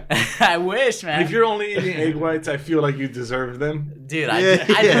 America. I wish, man. If you're only eating egg whites, I feel like you deserve them. Dude, Yeah.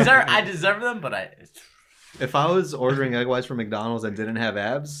 I deserve them, but If I was ordering egg whites from McDonald's and didn't have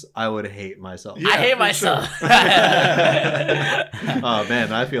abs, I would hate myself. Yeah, I hate for myself. Oh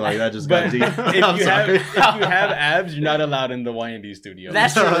man, I feel like that just But got deep. if I'm you sorry. have abs, you're not allowed in the Y&D studio.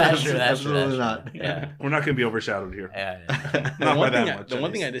 That's true. No, That's true. That's true. absolutely That's not. true. Yeah. We're not going to be overshadowed here. Yeah. Not The by one that thing, much. the at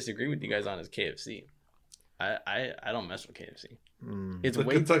one thing I least. disagree with you guys on is KFC. I don't mess with KFC. Mm. It's The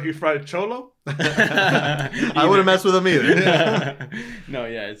way Kentucky Fried Cholo? I wouldn't mess with them either. No,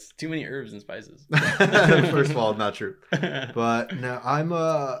 yeah, it's too many herbs and spices. First of all, not true. But no, I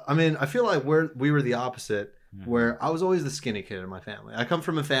mean, I feel like we were the opposite, where I was always the skinny kid in my family. I come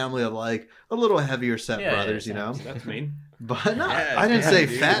from a family of like a little heavier set Yeah, brothers, yeah, you know. That's mean. But no, Yeah, I didn't damn, say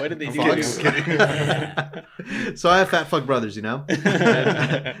dude. fat. What did they do fucks. to you? So I have fat fuck brothers, you know.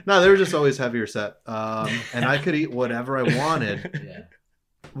 No, they were just always heavier set, and I could eat whatever I wanted.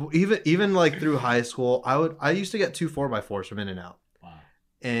 Yeah. Even like through high school, I used to get 2 4x4s from In-N-Out. Wow.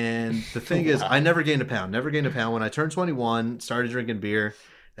 And the thing is, I never gained a pound. Never gained a pound. When I turned 21, started drinking beer.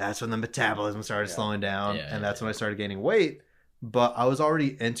 That's when the metabolism started slowing down, Yeah, and that's when I started gaining weight. But I was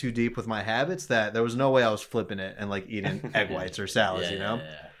already in too deep with my habits that there was no way I was flipping it and like eating egg whites or salads, Yeah, you know.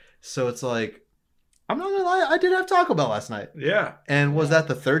 yeah, So it's like I'm not gonna lie, I did have Taco Bell last night. Yeah. And was that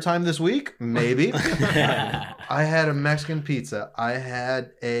the third time this week? Maybe. I had a Mexican pizza. I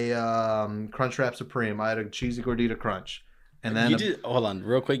had a Crunchwrap Supreme. I had a cheesy gordita crunch. And then hold on,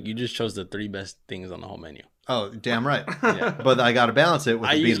 real quick. You just chose the 3 best things on the whole menu. oh, damn right. Yeah. But I got to balance it with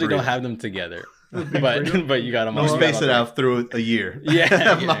I the bean usually don't burrito. have them together, but you got them. No, all. space it out through a year.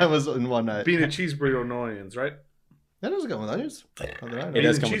 Yeah, yeah. Mine was in one night. Being a cheese burrito, no onions, right? That doesn't go with onions. Other item. It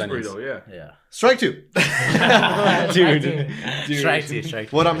does Being a come with cheese onions. burrito, yeah. Yeah. Strike 2. Dude. Strike two.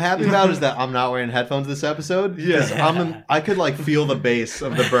 What I'm happy about is that I'm not wearing headphones this episode. Yeah. 'Cause I could like feel the bass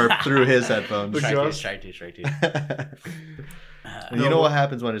of the burp through his headphones. Strike two. And you know what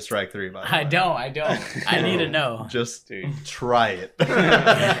happens when it's strike 3, by the way. I don't. I need to know. Just Dude. try it.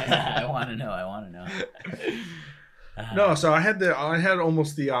 I want to know. No, so I had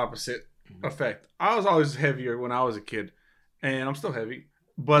almost the opposite effect. I was always heavier when I was a kid, and I'm still heavy.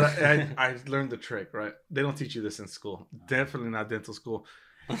 But I learned the trick, right? They don't teach you this in school. Definitely not dental school.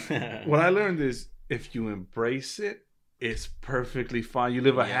 What I learned is if you embrace it, it's perfectly fine. You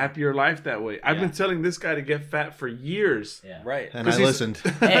live a happier life that way. I've been telling this guy to get fat for years. Yeah. Right. And I listened.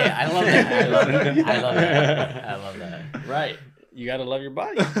 Hey, I love that. I love that. Right. You gotta love your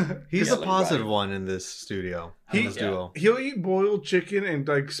body. He's Yeah, the like positive Roddy. one in this studio. He- In this duo. He'll eat boiled chicken and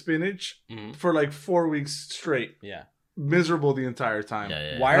like spinach Mhm. for like 4 weeks straight. Yeah. Miserable the entire time.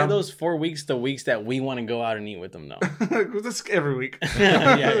 Yeah. Why are those 4 weeks the weeks that we want to go out and eat with them though? That's every week. Yeah,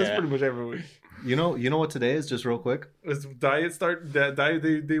 That's yeah. pretty much every week. You know what today is, just real quick? Is diet start that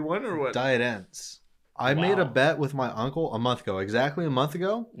diet day one or what? Diet ends. I made a bet with my uncle a month ago, exactly a month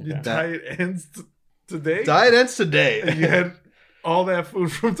ago. Your Okay. diet ends today. Diet ends And today. you had all that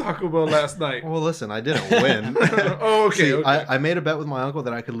food from Taco Bell last night. Well, listen, I didn't win. Oh, okay. See, okay. I made a bet with my uncle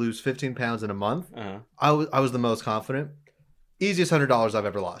that I could lose 15 pounds in a month. Uh-huh. I was the most confident. Easiest $100 I've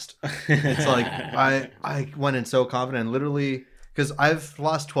ever lost. It's like I went in so confident, and literally, because I've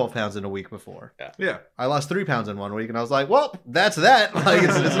lost 12 pounds in a week before. Yeah. I lost 3 pounds in 1 week, and I was like, well, that's that. Like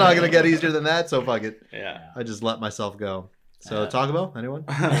it's not gonna get easier than that. So fuck it. Yeah. I just let myself go. So Taco Bell, anyone?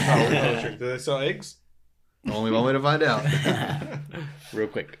 Do they sell eggs? Only one way to find out. Real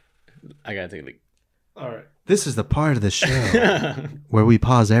quick. I gotta take a leak. All right. This is the part of the show where we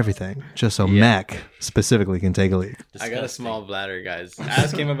pause everything just so Mac specifically can take a leak. I got a small bladder, guys.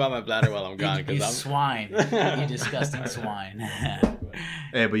 Ask him about my bladder while I'm gone, You because I'm swine. You disgusting swine.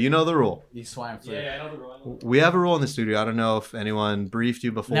 Hey, but you know the rule. You swine flea. I know the rule. We have a rule in the studio. I don't know if anyone briefed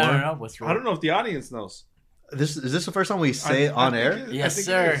you before. No. What's I wrong? don't know if the audience knows. Is this the first time we say it on air? Yes, think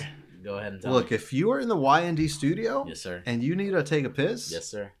it sir. is. Go ahead and tell Look, me. if you are in the Y&D studio Yes, sir. and you need to take a piss, Yes,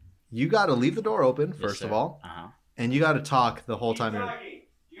 sir. you got to leave the door open, Yes, first of sir. all, Uh-huh. and you got to talk the whole time. You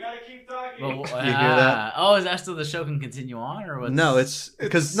gotta keep talking. Well, You hear that? Oh, is that so the show can continue on, or what's... No, it's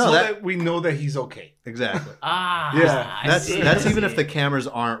because so that we know that he's okay. exactly. Yeah, I That's see, that's I even see. if the cameras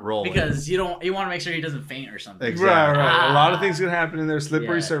aren't rolling. because you want to make sure he doesn't faint or something. Exactly. Right. A lot of Ah. things can happen in there.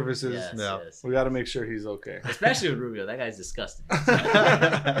 Slippery Yeah, surfaces. Yes, Yeah. yes. We got to make sure he's okay. Especially with Rubio, that guy's disgusting.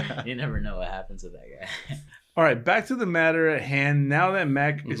 You never know what happens with that guy. All right, back to the matter at hand. Now that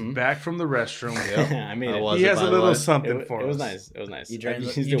Mac is Mhm. back from the restroom, I made I it. was he it, has by a the little way. something It, for it was us. nice. It was nice. You drained I've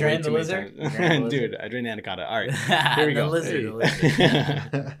the- used you it way drained the too many lizard? times. You drained the Dude, I drained the anaconda. All right. Here we go. The lizard. The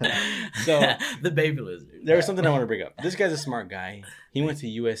lizard. So the baby lizard. there was something I want to bring up. This guy's a smart guy. He went to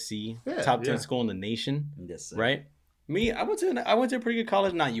USC, Yeah, top 10 yeah. school in the nation, Yes, sir. right? Me, I went to a pretty good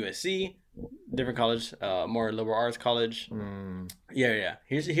college, not USC, different college, more liberal arts college. Yeah.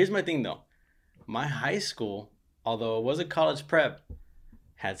 Here's my thing though. My high school, although it was a college prep,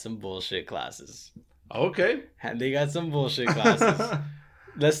 had some bullshit classes. Okay. They got some bullshit classes.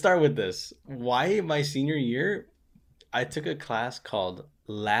 Let's start with this. Why my senior year, I took a class called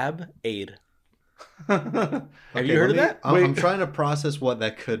Lab Aid. Have you heard of that? I'm Wait. trying to process what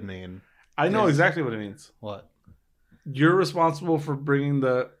that could mean. I know Yes. exactly what it means. What? You're responsible for bringing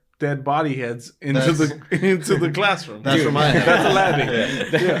the dead body heads into That's- into the classroom. That's from my head. That's a lab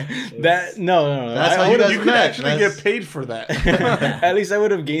aid. Yeah. That no. That's how I you would've- guys You could met. actually That's- get paid for that. At least I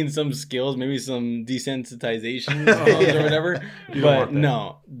would have gained some skills, maybe some desensitization skills Yeah. or whatever. You don't But want that.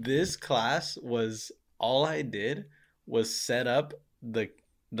 no, this class was all I did was set up the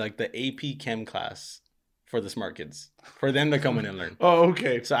AP Chem class for the smart kids for them to come in and learn. Oh,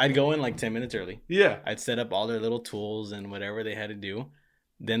 okay. So I'd go in like 10 minutes early. Yeah. I'd set up all their little tools and whatever they had to do.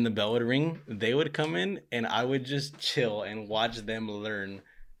 Then the bell would ring. They would come in, and I would just chill and watch them learn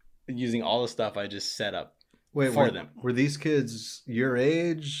using all the stuff I just set up. Wait, For were, them. were these kids your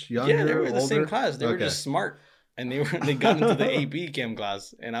age, younger, Yeah, they were in the same older? class. They were Okay. just smart, and they got into the AP Chem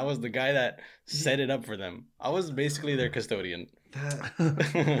class, and I was the guy that set it up for them. I was basically their custodian.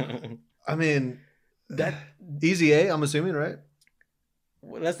 That- I mean, That Easy A, I'm assuming, right?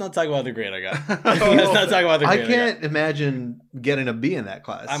 let's not talk about the grade I got. Let's not talk about the I grade. can't imagine getting a B in that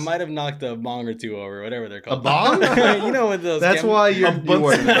class. I might have knocked a bong or two over, whatever they're A called. bong? You know what those? That's why you Bunsen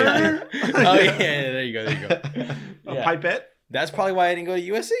weren't burner? Oh yeah, there you go. There you go. A Yeah. pipette? That's probably why I didn't go to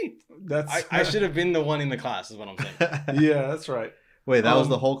USC. That's I should have been the one in the class. Is what I'm saying. Yeah, that's right. Wait, that was Um,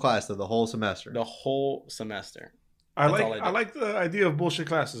 the whole class, though, the whole semester. The whole semester. I That's like all I did. I like the idea of bullshit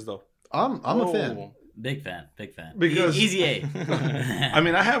classes though. I'm a fan. Oh. Big fan. Because- Easy A. I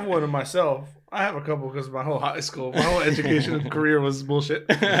mean, I have one of myself. I have a couple because my whole high school, my whole education and career was bullshit.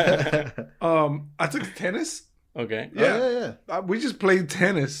 I took tennis. Okay. Yeah. We just played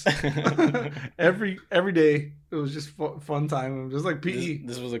tennis every day. It was just fun time. It was just like PE.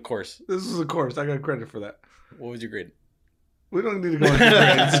 This was a course. This was a course. I got credit for that. What was your grade? We don't need to go into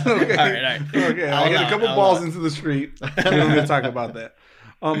grades. Okay. All right. Okay. I'll I hit allow a couple it, I'll balls allow it. into the street. We don't need to talk about that.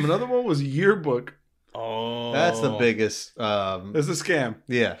 Another one was yearbook. Oh, That's the biggest. It's a scam.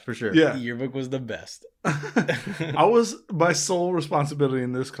 Yeah, for sure. Yeah. yearbook was the best. My sole responsibility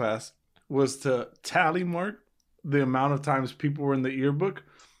in this class was to tally mark the amount of times people were in the yearbook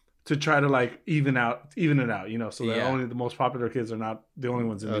to try to like even it out, you know, so that Yeah. only the most popular kids are not the only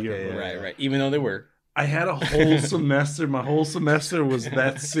ones in the Okay, yearbook. yeah. Right. Even though they were. I had a whole semester. My whole semester was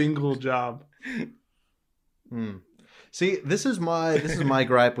that single job. Hmm. See, this is my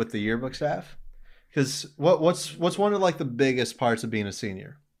gripe with the yearbook staff, because what's one of like the biggest parts of being a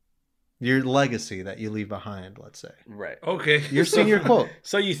senior? Your legacy that you leave behind, let's say. Right. Okay. Your senior quote.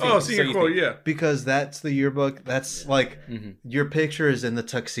 So you think? Oh, senior quote, yeah. Because that's the yearbook. That's like Mm-hmm. your picture is in the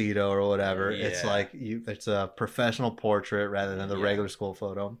tuxedo or whatever. It's Yeah. like it's a professional portrait rather than the Yeah. regular school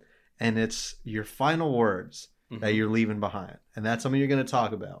photo. And it's your final words Mm-hmm. that you're leaving behind. And that's something you're going to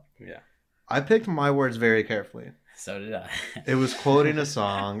talk about. Yeah. I picked my words very carefully. So did I. It was quoting a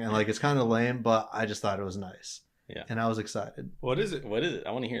song, and like it's kind of lame, but I just thought it was nice. Yeah. And I was excited. What is it? What is it?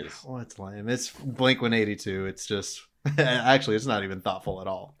 I want to hear this. Oh, it's lame. It's Blink-182. It's just actually it's not even thoughtful at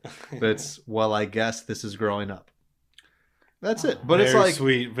all. But it's I guess this is growing up. That's it. But it's Very like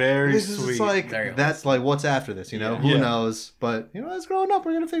sweet, very this sweet. is like Very that's like what's after this, you know? Yeah. Who Yeah. knows? But you know, it's growing up.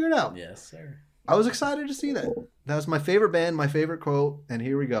 We're gonna figure it out. Yes, sir. I was excited to see that. That was my favorite band, my favorite quote, and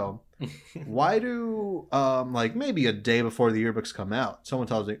here we go. Why do like maybe a day before the yearbooks come out, someone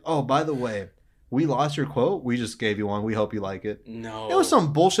tells me, "Oh, by the way, we lost your quote. We just gave you one. We hope you like it." No. It was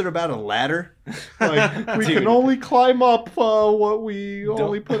some bullshit about a ladder. Like we Dude. can only climb up what we Don't-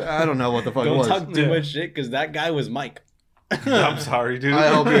 only put. I don't know what the fuck it Don't was. talk too Yeah. much shit because that guy was Mike. I'm sorry, dude. I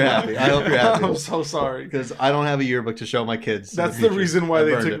hope you're happy. I hope you're happy. I'm so sorry. Because I don't have a yearbook to show my kids. in That's the future. reason why I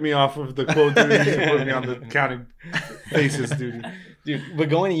they burned took it. me off of the quote duty to put me on the counting faces duty. Dude, but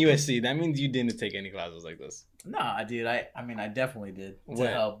going to USC, that means you didn't take any classes like this. No, dude. I mean, I definitely did to What?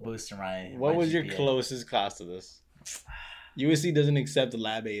 help boost my. What my was your GPA. closest class to this? USC doesn't accept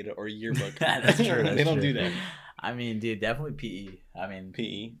lab aid or yearbook. That's true. They That's don't true. do that. I mean, dude, definitely PE. I mean,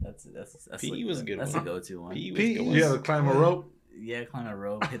 PE. That's PE was a good That's one. a go-to one. PE was PE, good. You had to climb a rope. Yeah, climb a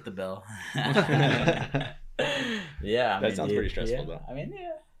rope, hit the bell. That Yeah, I mean, sounds dude, pretty stressful, yeah. though. I mean,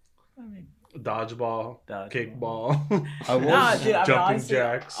 yeah. I mean, Dodgeball, dodgeball. kickball, I was Nah, dude, I mean, jumping honestly,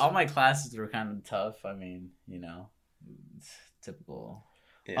 jacks. all my classes were kind of tough. I mean, you know, it's typical.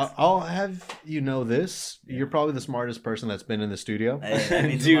 Yes. I'll have you know this. You're probably the smartest person that's been in the studio. Hey, that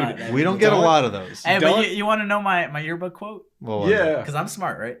means Dude, a lot. That We don't means get a lot. lot of those. Hey, Don't- but you want to know my yearbook quote? What was it? Yeah. Because I'm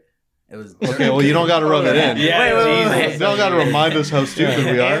smart, right? It was Okay, well, you don't got to rub it in. Yeah, You Jesus. don't got to remind us how stupid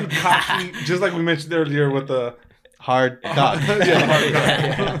we are. And cocky, just like we mentioned earlier with the Hard cock. Yeah,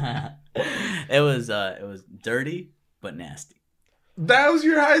 hard it was dirty but nasty. that was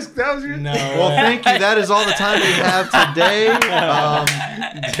your high school. That was your No. Well, thank you. That is all the time we have today.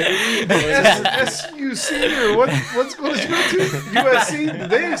 SU senior. What's going to go to USC? Did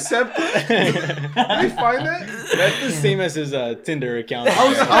they accept it? Did they find that? That's the same as his Tinder account.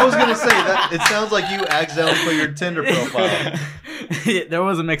 I was gonna say that it sounds like you accidentally put your Tinder profile. There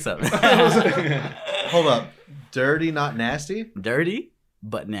was a mix-up. Hold up, dirty, not nasty. Dirty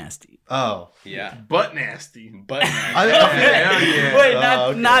but nasty. Oh, Yeah. Butt nasty. But I Hell yeah. Wait, Oh,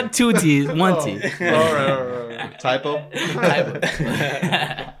 okay. not two T's, one Oh, T. all right. typo.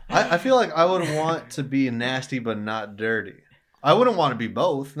 I feel like I would want to be nasty but not dirty. I wouldn't want to be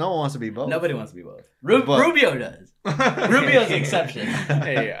both. No one wants to be both. Nobody wants to be both. But- Rubio does. Rubio's the exception.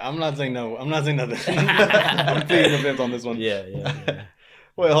 hey, I'm not saying no. I'm not saying nothing. I'm pleading the fifth on this one. Yeah.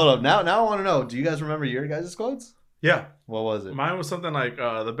 Wait, hold up. Now I want to know. Do you guys remember your guys' quotes? Yeah, What was it? mine was something like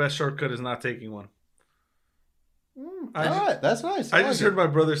the best shortcut is not taking one. I All just- right, that's nice. I like just it. heard my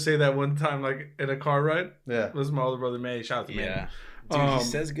brother say that one time, like in a car ride. Yeah. This is my older brother May. Shout out to May. Yeah. Dude, he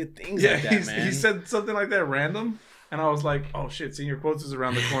says good things Yeah, like that, man. he said something like that random, and I was like, "Oh shit, Senior Quotes is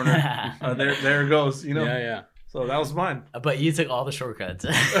around the corner. There it goes." You know. Yeah. So that was mine. But you took all the shortcuts.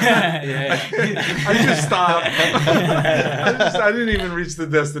 Yeah. I just stopped. I didn't even reach the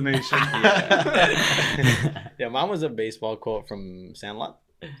destination. Yeah, mine was a baseball quote from Sandlot.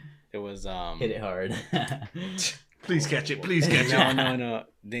 It was Hit it hard. Please catch it. Please catch it. No.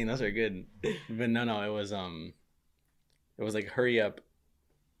 Dang, those are good. But no, it was like hurry up,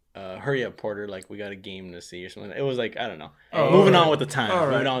 Porter, like we got a game to see or something. It was like, I don't know. Oh, Moving all on right. with the time. All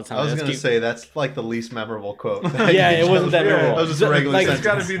right. Moving on with time. I was Let's gonna keep- say that's like the least memorable quote. Yeah, it wasn't that Yeah, memorable. that was just a regular Like, It's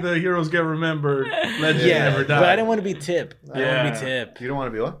sentence. got to be the heroes get remembered, legends Yeah, never die. but I didn't want to be Tip. I don't want to be Yeah. Tip. You don't want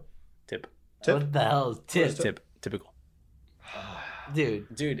to be what? Tip. Tip? What the hell is tip? Typical.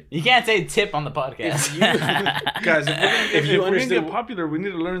 Dude, Dude, you can't say tip on the podcast. Guys, if you we're gonna understood- get popular, we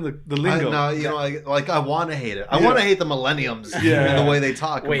need to learn the I, lingo. no, you know, I want to hate it. I Yeah. want to hate the millenniums Yeah. and the way they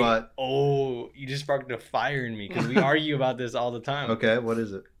talk. wait. But Oh, you just sparked a fire in me because we argue about this all the time. okay, what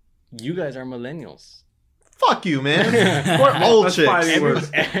is it? You guys are millennials. Fuck you, man. We're old That's chicks. fighting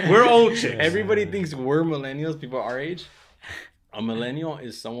words. We're old chicks. Everybody thinks we're millennials, people our age. A millennial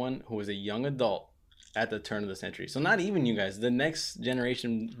is someone who is a young adult at the turn of the century. So not even you guys. The next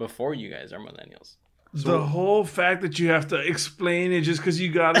generation before you guys are millennials. The whole fact that you have to explain it just because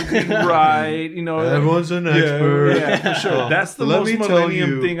you gotta be right, you know. Everyone's an expert. Yeah, for sure. That's the Let most me tell millennium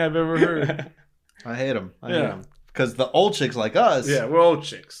you. thing I've ever heard. I hate them. I hate Yeah. them. Because the old chicks like us. Yeah, we're old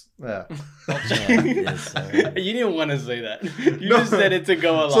chicks. Yeah. Yes, sir. You didn't want to say that. You No. just said it to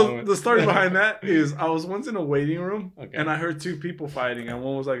go along So with the story behind that is I was once in a waiting room Okay. and I heard two people fighting, and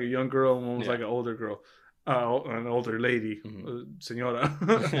one was like a young girl and one was Yeah. like an older girl, an older lady, Mhm. senora.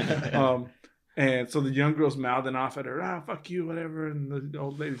 And so the young girl's mouthing off at her, fuck you, whatever. And the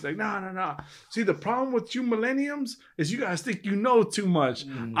old lady's like, no. See, the problem with you millenniums is you guys think you know too much.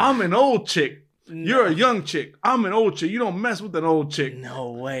 I'm an old chick. You're a young chick. I'm an old chick. You don't mess with an old chick.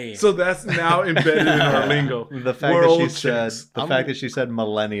 No way. So that's now embedded in our lingo. The fact We're that old she said chicks. that she said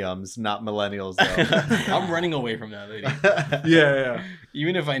millenniums, not millennials though. I'm running away from that lady. Yeah.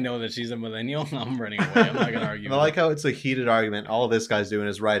 Even if I know that she's a millennial, I'm running away. I'm not gonna argue. And I like how it's a heated argument. All this guy's doing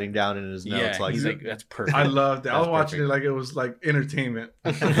is writing down in his notes. yeah, like, he's like, that's perfect. I loved it. I was That's watching perfect. it like it was like entertainment.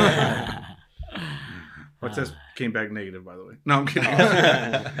 Which just came back negative, by the way. No, I'm kidding.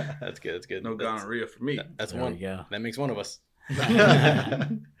 That's good. That's good. No That's, gonorrhea for me. that's There one. we go. That makes one of us.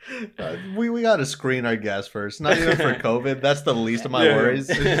 we got to screen our guests first. Not even for COVID. That's the least of my Yeah, worries.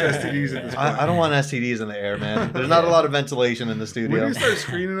 it's just STDs at this point. I don't want STDs in the air, man. There's not a lot of ventilation in the We studio. need to start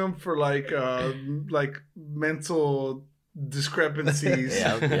screening them for like mental discrepancies.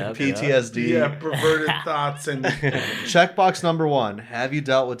 Yep. PTSD. Yeah, perverted thoughts and Checkbox number 1. Have you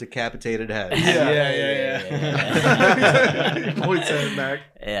dealt with decapitated heads? Yeah. He points at it back.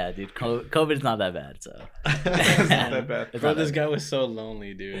 Yeah, dude. COVID's not that bad. So It's not that bad. It's Bro, not this that guy was so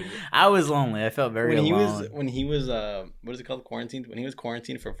lonely, dude. bad. I was lonely. I felt very alone. When he was what is it called, quarantined? When he was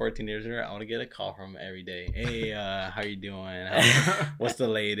quarantined for 14 days, I would get a call from him every day. Hey, how you doing? What's the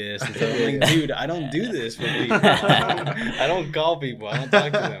latest? And so I'm like, dude, I don't do this for people. I don't call people. I don't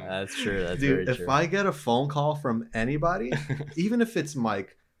talk to them. That's true. That's Dude, very if true. I get a phone call from anybody, even if it's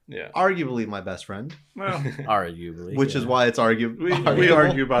Mike, Yeah. arguably my best friend, Well, Arguably, which is why it's we arguable.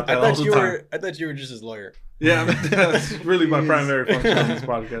 argue about I that all thought the you time. were. I thought you were just his lawyer. Yeah, that's really my primary function on this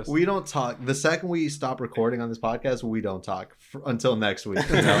podcast. We don't talk. The second we stop recording on this podcast, we don't talk until next week.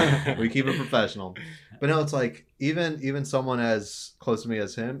 You know? We keep it professional. But no, it's like even someone as close to me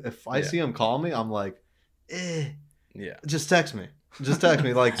as him, if I Yeah. see him call me, I'm like, Yeah. just text me. Just text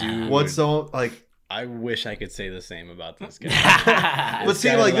me. Like, Dude. what's so like? I wish I could say the same about this guy. But This see,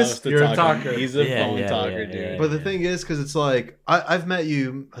 guy like, this- loves to You're a talk. talker. He's a Yeah, phone yeah, talker, yeah, dude. yeah. But the thing is, because it's like I've met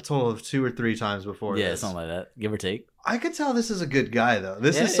you a total of 2 or 3 times before. Yeah, this. something like that. Give or take. I could tell this is a good guy though.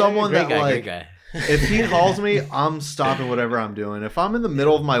 This Yeah, is yeah, someone great that guy, like. great guy. If he calls me, I'm stopping whatever I'm doing. If I'm in the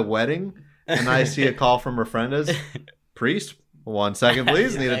middle of my wedding and I see a call from Refrenda's, priest, 1 second,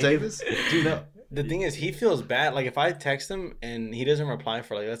 please. Need to take this. Dude, no. The thing is, he feels bad. Like, if I text him and he doesn't reply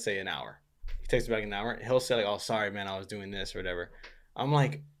for, like, let's say an hour. He texts me back an hour. He'll say, like, oh, sorry, man, I was doing this or whatever. I'm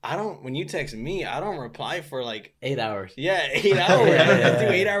like, when you text me, I don't reply for, like, 8 hours. 8 hours. Yeah. I do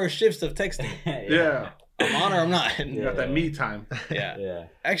 8-hour shifts of texting. Yeah, I'm on or I'm not. you got that me time. Yeah. Yeah.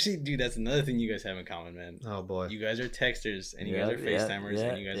 Actually, dude, that's another thing you guys have in common, man. Oh boy, You guys are texters and you Yeah, guys are yeah, FaceTimers yeah,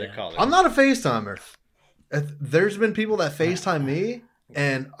 and you guys yeah. are callers. I'm not a FaceTimer. There's been people that FaceTime me,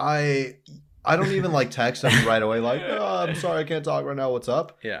 and I don't even like text them right away. Like, oh, I'm sorry, I can't talk right now. What's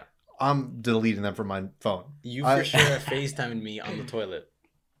up? Yeah. I'm deleting them from my phone. You I- for sure have FaceTimed me on the toilet.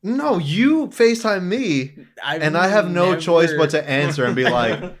 No, you FaceTime me, and I have no choice but to answer and be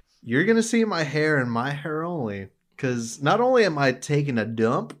like, "You're gonna see my hair and my hair only." Because not only am I taking a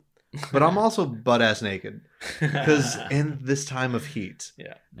dump, but I'm also butt ass naked. Because in this time of heat,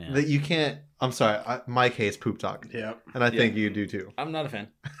 Yeah. that you can't. I'm sorry, Mike hates poop talk, Yeah. and I think you do too. I'm not a fan.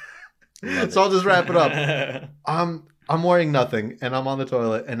 So I'll just wrap it up. I'm wearing nothing, and I'm on the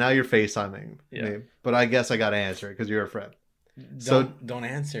toilet, and now you're FaceTiming me. But I guess I gotta answer it because you're a friend. Don't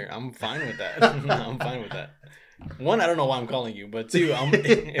answer. I'm fine with that. I'm fine with that. One, I don't know why I'm calling you, but two,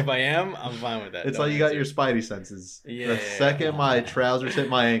 if I am, I'm fine with that. It's Don't like you got answer. your spidey senses. Yeah, The yeah, second my trousers hit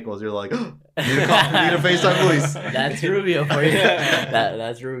my ankles, you're like, need to FaceTime Luis. That's Rubio for you.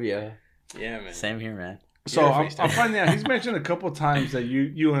 That's Rubio. Yeah, man. Same here, man. So Yeah, I'm FaceTime. finding out he's mentioned a couple times that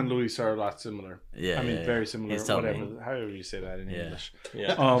you and Luis are a lot similar. Yeah. I mean, yeah, very yeah. similar. He's told Whatever, me. however you say that in Yeah. English.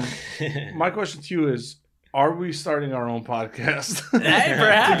 Yeah. My question to you is: are we starting our own podcast? Hey,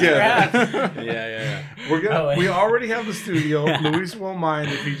 perhaps, perhaps. Yeah. We're gonna. Oh, wait. We already have the studio. Luis won't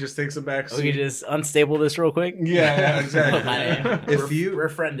mind if he just takes a back We could seat. just unstable this real quick. Yeah, exactly. My name. If you-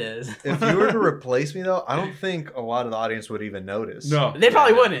 Refrendes. If you were to replace me, though, I don't think a lot of the audience would even notice. No, They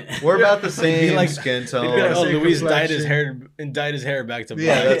probably wouldn't. We're about the same like- skin be tone. like, Oh, same Luis dyed his complexion. hair back to black.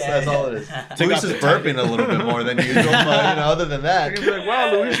 Yeah, that's all it is. Luis off is the burping a little bit more than usual, but other than They're that, gonna be like,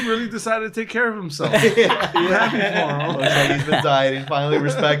 wow, Luis really decided to take care of himself. yeah, I'm happy for him. looks like he's been dieting, finally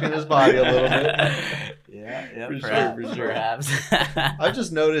respecting his body a little bit. Yeah, For sure, perhaps, for sure. perhaps. I've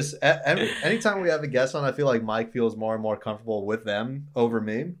just noticed anytime we have a guest on, I feel like Mike feels more and more comfortable with them over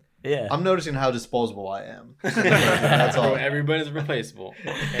me. Yeah. I'm noticing how disposable I am. That's all. Bro, everybody's replaceable.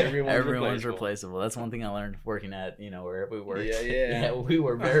 Everyone's replaceable. That's one thing I learned working at, wherever we worked. Yeah. we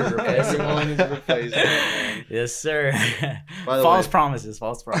were very replaceable. Everyone is replaceable, man. Yes, sir. By the False way, promises.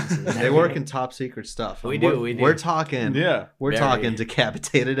 they work in top secret stuff. We We're- do. We're talking. Yeah. We're Very. talking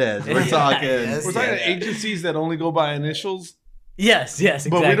decapitated heads. We're Yeah, talking. yes. We're talking Yeah. agencies that only go by initials, Yes,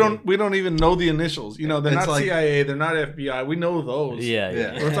 exactly. but we don't even know the initials. They're It's not like- CIA, they're not FBI. We know those. Yeah.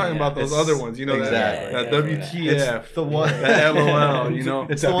 Yeah. We're talking about those It's- other ones. exactly. That Yeah, WTF, It's the one. that LOL.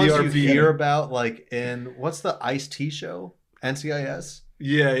 It's that the ones you BRB. hear about, like in what's the Ice-T show? NCIS.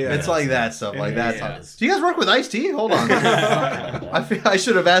 Yeah. It's like that stuff, like that. Yeah. Stuff. Do you guys work with Ice-T? Hold on. I feel I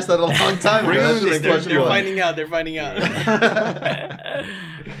should have asked that a long time ago. Bring That them should in. have They're finding out. They're finding out.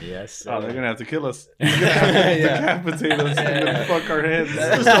 Yes. Sir. Oh, they're gonna have to kill us. They're gonna have to decapitate us. They're gonna fuck our heads.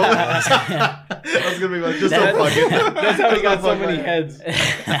 Just don't- That's gonna be my just don't fuck it. That's how we got Just so don't fuck many my- heads.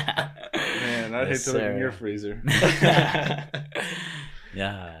 Man, I'd hate Yes, to look in sir. your freezer.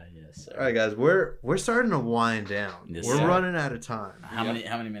 Yeah. Yes. Sir. All right, guys, we're starting to wind down. Yes, we're sir. running out of time. How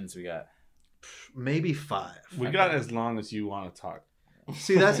many minutes we got? Maybe 5. We got as long as you want to talk.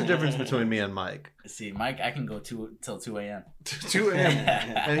 See, that's the difference between me and Mike. See, Mike, I can go till 2 a.m. 2 a.m.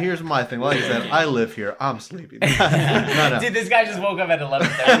 And here's my thing. Like I said, I live here. I'm sleepy. No. Dude, this guy just woke up at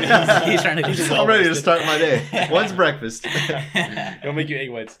 11:30. He's trying to. He's I'm ready to start my day. When's breakfast? Go make you egg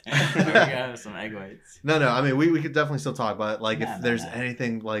whites. We got some egg whites. No. I mean, we could definitely still talk about it. Like, Nah, if there's nah.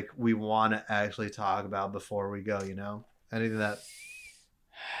 anything like we want to actually talk about before we go, anything that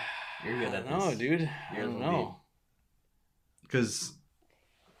You're good at No, this. dude. I You're don't the know. because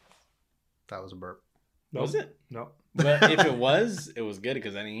that was a burp. Was it? No. But if it was good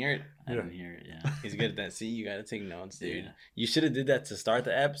because I didn't hear it. I didn't hear it. Yeah. He's good at that. See, you gotta take notes, dude. Yeah. You should have did that to start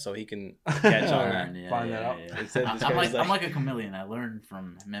the app so he can catch on that. Learn, yeah, Find yeah, that out. yeah. Instead, this I'm guy's like I'm like a chameleon. I learn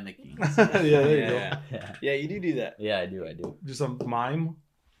from mimicking. Yeah, there you Yeah. Yeah. Yeah, you do that. Yeah, I do. go. Just a mime.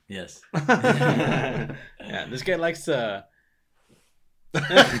 Yes. Yeah, this guy likes to. For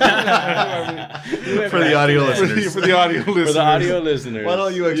the audio listeners. For the audio listeners. For the audio listeners. Why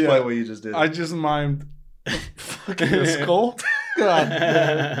don't you explain Yeah. what you just did? I just mimed fucking a skull. God.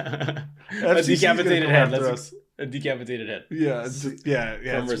 A FCC 's decapitated gonna head. come after Let's a decapitated head. Yeah, it's just, yeah.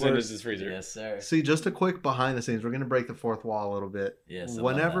 From It's worse. Resendez's freezer. Yes, sir. See, just a quick behind the scenes. We're going to break the fourth wall a little bit. Yes. I love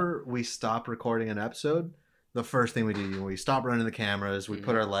Whenever we stop recording an episode, the first thing we do, we stop running the cameras, we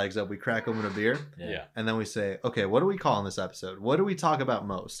put our legs up, we crack open a beer, that. Yeah. and then we say, okay, what do we call in this episode? What do we talk about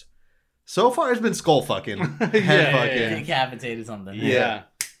most? So far, it's been skull fucking, head Yeah, fucking. Decapitated something. Yeah.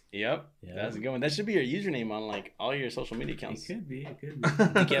 Yep. Yeah. That's a good one. That should be your username on like all your social media It accounts. could be. It could Skull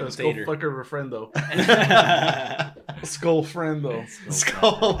Decapitator. fucker refrendo. It's Skull friendo. be.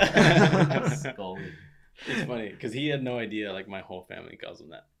 Skull. Skull. funny because he had no idea. Like my whole family calls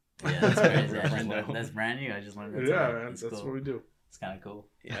him that. Yeah, that's crazy. I just Referendo. learned- That's brand new. I just learned that. Yeah, today. man, that's cool. what we do. It's kind of cool.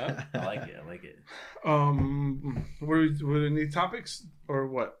 Yep. I like it. I like it. What do we need topics or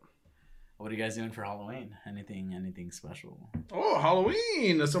what? What are you guys doing for Halloween? Anything special? Oh,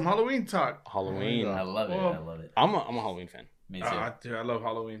 Halloween! Some Halloween talk. Halloween. I love it. Well, I love it. I'm a Halloween fan. Me too. Dude, I love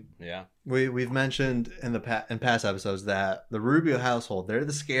Halloween. Yeah. We've mentioned in past episodes that the Rubio household, they're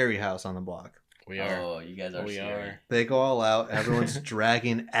the scary house on the block. We are. Oh, you guys are We scary. are. They go all out. Everyone's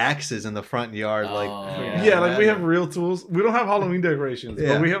dragging axes in the front yard. Oh, Like Yeah, like we have real tools. We don't have Halloween decorations,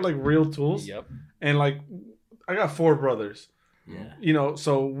 Yeah. but we have like real tools. Yep. And like, I got 4 brothers. Yeah. You know,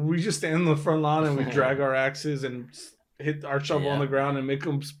 so we just stand in the front lawn and we drag our axes and hit our shovel on Yeah. the ground and make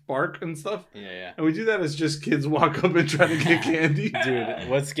them spark and stuff. Yeah. And we do that as just kids walk up and try to get candy. Dude,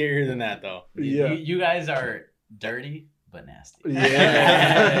 what's scarier than that though? Yeah. You guys are dirty but nasty.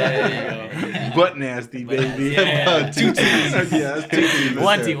 Yeah. There you Butt nasty, baby. Yeah. Two T's. Yes, 2 T's.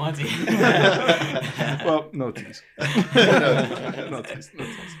 One T, one T. Well, no T's. No. No T's. No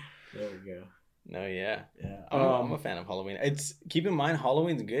T's. There we go. No, yeah. Yeah. I'm a fan of Halloween. It's keep in mind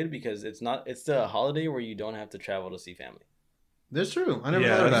Halloween's good because it's the holiday where you don't have to travel to see family. That's true. I never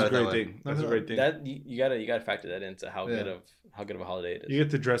Yeah, thought that's about a it great that way. thing. That's a great thing. That you gotta factor that into how Yeah. good of a holiday it is. You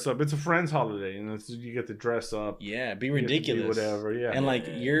get to dress up. It's a friend's holiday, and you get to dress up. Yeah, be You get to do ridiculous. whatever. Yeah. And like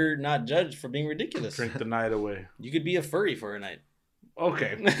you're not judged for being ridiculous. Drink the night away. You could be a furry for a night.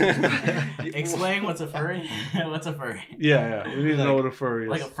 Okay. Explain what's a furry. What's a furry? Yeah. We need to know what a furry is.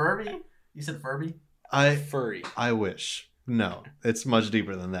 Like a Furby? You said Furby? Furry. I wish. No, it's much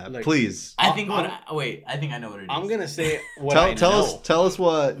deeper than that. Like- Please I think wait, I think I know what it is. I'm gonna say what I tell know. tell us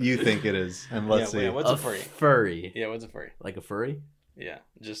what you think it is, and let's see. What's a furry? Furry. Yeah, what's a furry? Like a furry? Yeah,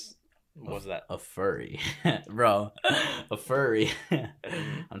 just what's that? A furry. Bro, a furry.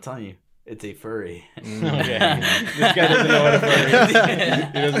 I'm telling you, it's a furry. Okay. This guy doesn't know what a furry is.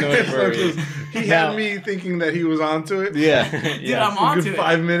 He doesn't know what a furry is. He Now- had me thinking that he was onto it. Yeah. Dude, I'm A onto good it.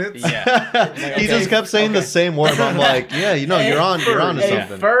 5 minutes. Yeah. He okay. just kept saying the same word. I'm like, yeah, you know, you're on to A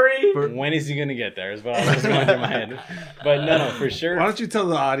something. furry? When is he gonna get there? Is what was going through my head. But no, for sure. Why don't you tell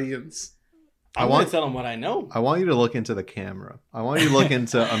the audience? I'm gonna tell him what I know. I want you to look into the camera. I want you to look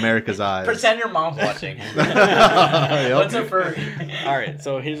into America's eyes. Pretend your mom's watching. Yep. What's a furry? All right,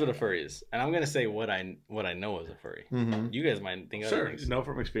 so here's what a furry is, and I'm gonna say what I know as a furry. Mhm. You guys might think other Sure. things. Know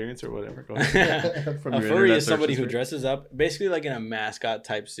from experience or whatever. Go ahead. From A your furry internet is somebody search who dresses up basically like in a mascot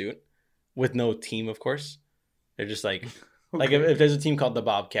type suit with no team, of course. They're just like if there's a team called the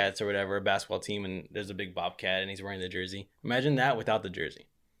Bobcats or whatever, a basketball team, and there's a big Bobcat and he's wearing the jersey. Imagine that without the jersey.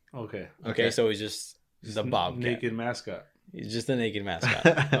 Okay. Okay, so he's just the Bobcat. Naked mascot. He's just a naked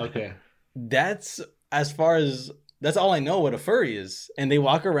mascot. Okay. That's that's all I know what a furry is. And they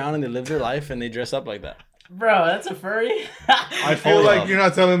walk around and they live their life and they dress up like that. Bro, that's a furry? I feel Hold like up. you're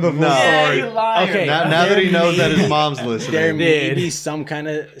not telling the full No. Yeah, story. you liar. Okay. Now that he knows that his mom's There listening. may be some kind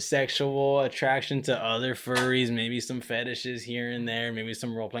of sexual attraction to other furries, maybe some fetishes here and there, maybe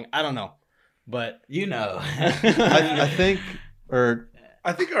some role playing. I don't know. But You know. I think, or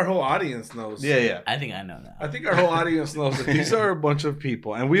I think our whole audience knows. yeah. I think I know now. I think our whole audience knows that these are a bunch of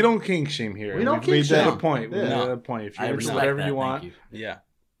people, and we don't kink shame here. We don't We've kink made that shame. a point. We Yeah. made No. that a point. If you I want to do respect whatever that, you thank want, you. yeah,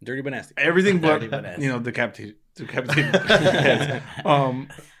 dirty but nasty. everything but Dirty but nasty. decapitated.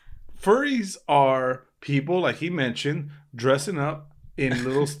 Furries are people like he mentioned dressing up in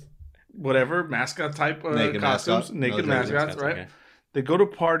little whatever mascot type Naked costumes, mascot. naked No, naked mascots, right? Okay. They go to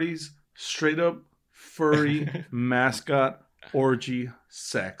parties, straight up furry mascot orgy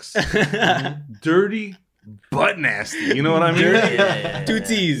sex, dirty but nasty. You know what I mean? Yeah. Two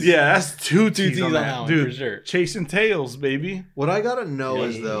T's. Yeah, that's two Two T's T's on on that, that one, dude. for sure. Chasing tails, baby. What I gotta know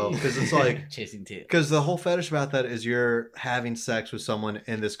is though, because it's like, Chasing tail. because the whole fetish about that is you're having sex with someone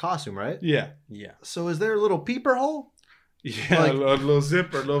in this costume, right? Yeah, Yeah. So is there a little peeper hole? yeah, Like- a little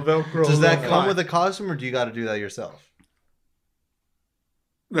zipper, a little Velcro. Does that little come fly. with a costume, or do you got to do that yourself?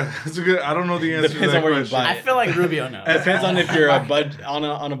 That's a good. I don't know the answer Depends to on that where you question. buy I feel like Rubio knows. It depends on if you're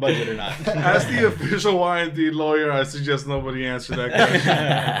on a budget or not. As the official Y&D lawyer, I suggest nobody answer that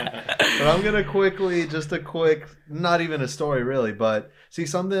question. But I'm gonna quickly, just a quick, not even a story really, but see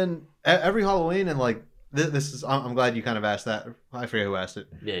something every Halloween, and like this is. I'm glad you kind of asked that. I forget who asked it.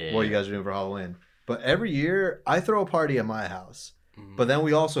 Yeah. What you guys are doing for Halloween? But every year I throw a party at my house, Mhm. but then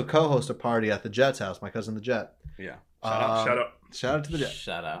we also co-host a party at the Jet's house. My cousin the Jet. Yeah. Shut up. Shout out to the Jet.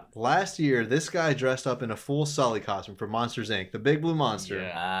 Shut up. Last year, this guy dressed up in a full Sully costume for Monsters Inc., the big blue monster.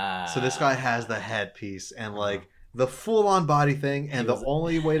 Yeah. So this guy has the headpiece and like the full-on body thing, and the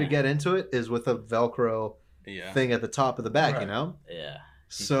only way to get into it is with a Velcro Yeah. thing at the top of the back, Right. you know? Yeah.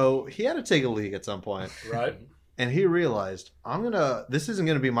 So he had to take a leak at some point, Right? and he realized, this isn't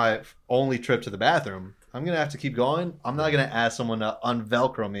gonna be my only trip to the bathroom. I'm gonna have to keep going. I'm not gonna ask someone to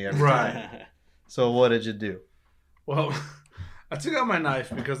unvelcro me every time. Right. So what did you do? Well, I took out my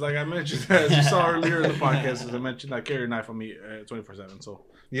knife because, like I mentioned, as you saw earlier in the podcast, as I mentioned, I carry a knife on me 24/7. So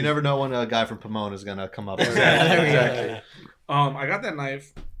You never know when a guy from Pomona is gonna come up. exactly. I got that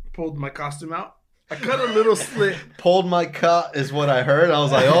knife, pulled my costume out. I cut a little slit. Pulled my cut is what I heard. I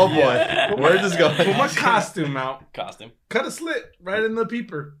was like, oh boy, where's this going? Pulled my costume out. Costume. Cut a slit right in the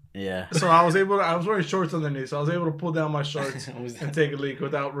peeper. Yeah. So I was wearing shorts underneath, so I was able to pull down my shorts and take a leak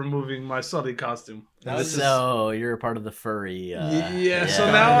without removing my Sully costume. So you're a part of the furry. Yeah,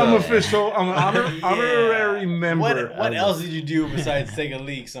 so now I'm official. I'm an honorary member. What else did you do besides take a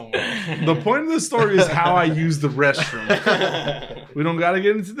leak somewhere? The point of the story is how I use the restroom. We don't got to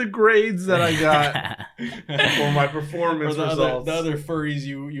get into the grades that I got for my performance Or results. the other furries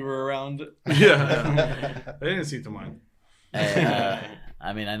you were around. Yeah. They didn't see to mine.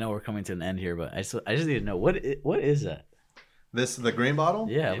 I mean, I know we're coming to an end here, but I just need to know what is that? This the green bottle?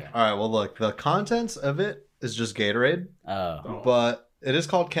 Yeah. All right. Well, look, the contents of it is just Gatorade, Oh. but it is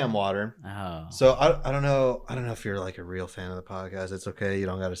called Chem Water. Oh. So I don't know. I don't know if you're like a real fan of the podcast. It's okay. You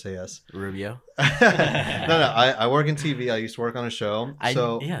don't got to say yes. Rubio. no. I work in TV. I used to work on a show.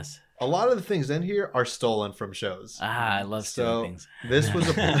 Yes. A lot of the things in here are stolen from shows. I love stealing things. This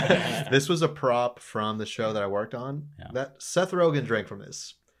was a prop from the show that I worked on. Yeah. That Seth Rogen drank from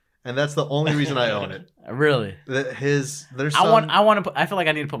this, and that's the only reason I own it. Really? There's I want to. I feel like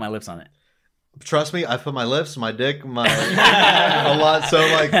I need to put my lips on it. Trust me, I put my lips, my dick, a lot. So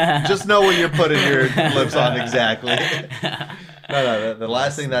like, just know what you're putting your lips on exactly. No. The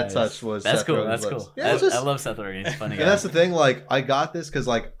last thing that touched was that's Seth cool. Rogen's That's lips. cool. Yeah, I love Seth Rogen. He's a funny guy. And that's the thing. Like, I got this because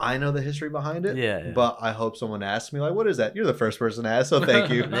like I know the history behind it. Yeah. But I hope someone asks me like, "What is that?" You're the first person to ask, so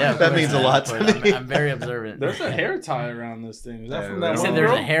thank you. Yeah, of that course, means a lot of to course. me. I'm very observant. There's a hair tie around this thing. Is that Yeah, from we that don't You one said there's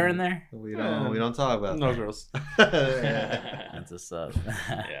girl? a hair in there? We don't talk about No that. girls. That's what's up.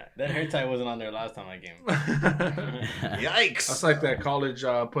 Yeah, that hair tie wasn't on there last time I came. Yikes! That's like that college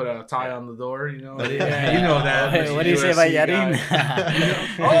put a tie on the door, you know? Yeah. You know that. Hey, what do you say about USC Yeti?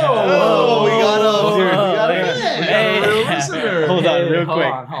 guy. Oh, we got a- Dude, we got a- Hey. we got a real listener. Hold on, real Hold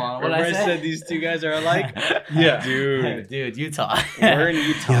quick. on. What Remember I I say? said these two guys are alike? Yeah. Dude, Utah. we're in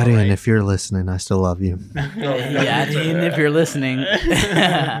Utah, Yadian, right? if you're listening, I still love you. Yeah, Dean, if you're listening.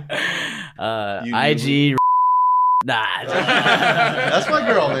 IG. Nah. That's my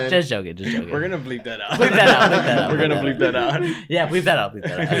girl, man. Just joking. Just joking. We're gonna bleep that out. Bleep that out, bleep that out, We're gonna bleep bleep that out. Yeah, bleep that out. Bleep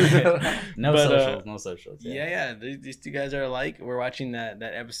that out. No But, socials. No socials. Yeah. These two guys are alike. We're watching that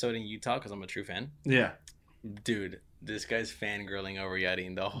episode in Utah because I'm a true fan. Yeah. Dude, this guy's fangirling over Yeti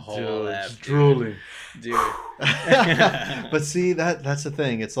in the whole Dude, app. it's drooling. Dude. But see, that's the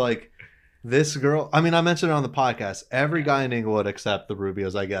thing. It's like this girl. I mean, I mentioned it on the podcast. Every guy in Inglewood except the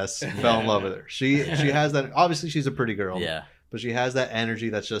Rubios, I guess, fell in love with her. She has that. Obviously, she's a pretty girl. Yeah. But she has that energy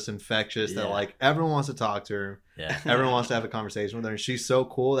that's just infectious. That Yeah. like everyone wants to talk to her. Yeah. Everyone wants to have a conversation with her, and she's so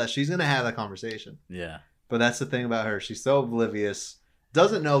cool that she's gonna have that conversation. Yeah. But that's the thing about her. She's so oblivious.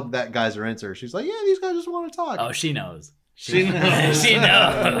 Doesn't know that guys are into her. She's like, yeah, these guys just want to talk. Oh, she knows. She knows. She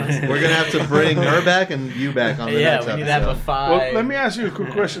knows. We're gonna have to bring her back and you back on the Yeah, next we need episode. to have a 5. Well, let me ask you a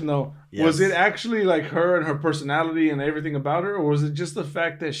quick question though. Yes. Was it actually like her and her personality and everything about her, or was it just the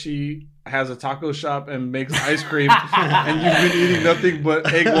fact that she has a taco shop and makes ice cream and you've been eating nothing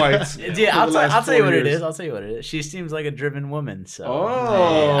but egg whites? Dude, for I'll the last tell you 4 what it years? is. I'll tell you what it is. She seems like a driven woman. So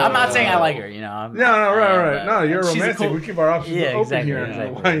Oh. I'm not saying I like her. You know. I'm, Yeah, no, right. No, you're she's a romantic. cool- We keep our options Yeah, open exactly. here.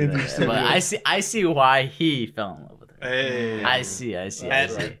 exactly. Why in these But I see why he fell in love with her. Hey. I see. She's At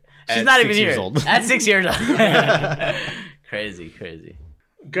not 6 even years here. old. At 6 years old. Crazy.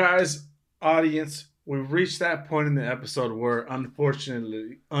 Guys, audience, we've reached that point in the episode where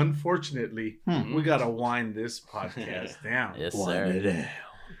unfortunately, we gotta wind this podcast down. Yes, sir.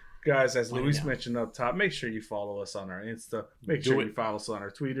 Guys, as Wind it Luis down. mentioned up top, make sure you follow us on our Insta. Make Do sure it. you follow us on our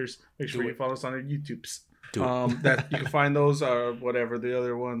Tweeters. Make sure Do you it. follow us on our YouTubes. Do it. That you can find those or whatever the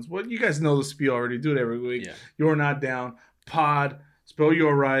other ones. Well, you guys know the spiel already. Do it every week. Yeah. You're not down. Pod. Spell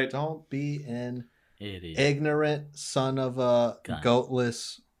you're right. Don't be an Idiot. ignorant son of a Gun.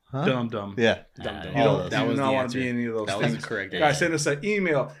 goatless. Huh? Dumb. Yeah. You That don't, was you do the not want answer. to be any of those That was things. the correct Guys, answer. send us an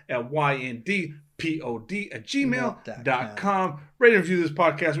email at yndpod@gmail.com. Rate and review this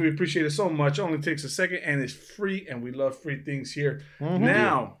podcast. We appreciate it so much. It only takes a second and it's free, and we love free things here. Mhm.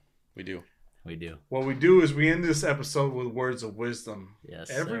 Now, We do. We do. what we do is we end this episode with words of wisdom. Yes.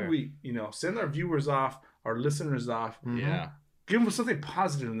 Every sir. week, send our viewers off, our listeners off. Mhm. Yeah. Give them something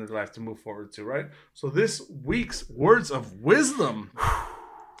positive in their life to move forward to, right? So this week's words of wisdom.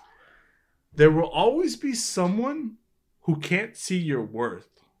 There will always be someone who can't see your worth.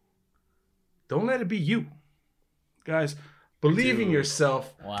 Don't let it be you. Guys, Believe in Dude.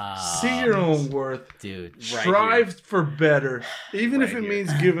 yourself. Wow. See your own worth. Dude. Right Strive for better, even if Right it here.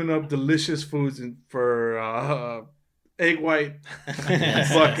 means giving up delicious foods for egg white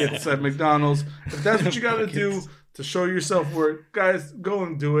Yes. buckets at McDonald's. If that's what you got to do to show your self-worth, guys, go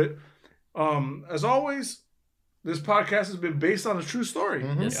and do it. As always, this podcast has been based on a true story.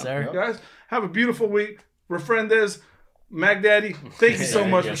 Yes, sir. Guys, have a beautiful week. Refrendes, Mac Daddy, thank you so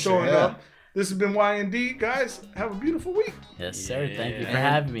much for Yes, showing sir. up. This has been Y&D. Guys, have a beautiful week. Yes, sir. Thank you for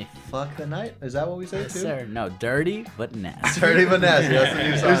Yeah. having me. Fuck the night. Is that what we say Yes, too? sir. No, dirty but nasty. Dirty but nasty. That's the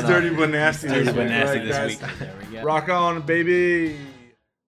new sign. It's dirty but nasty. Dirty this but week, nasty right, this guys? week. There we go. Rock on, baby.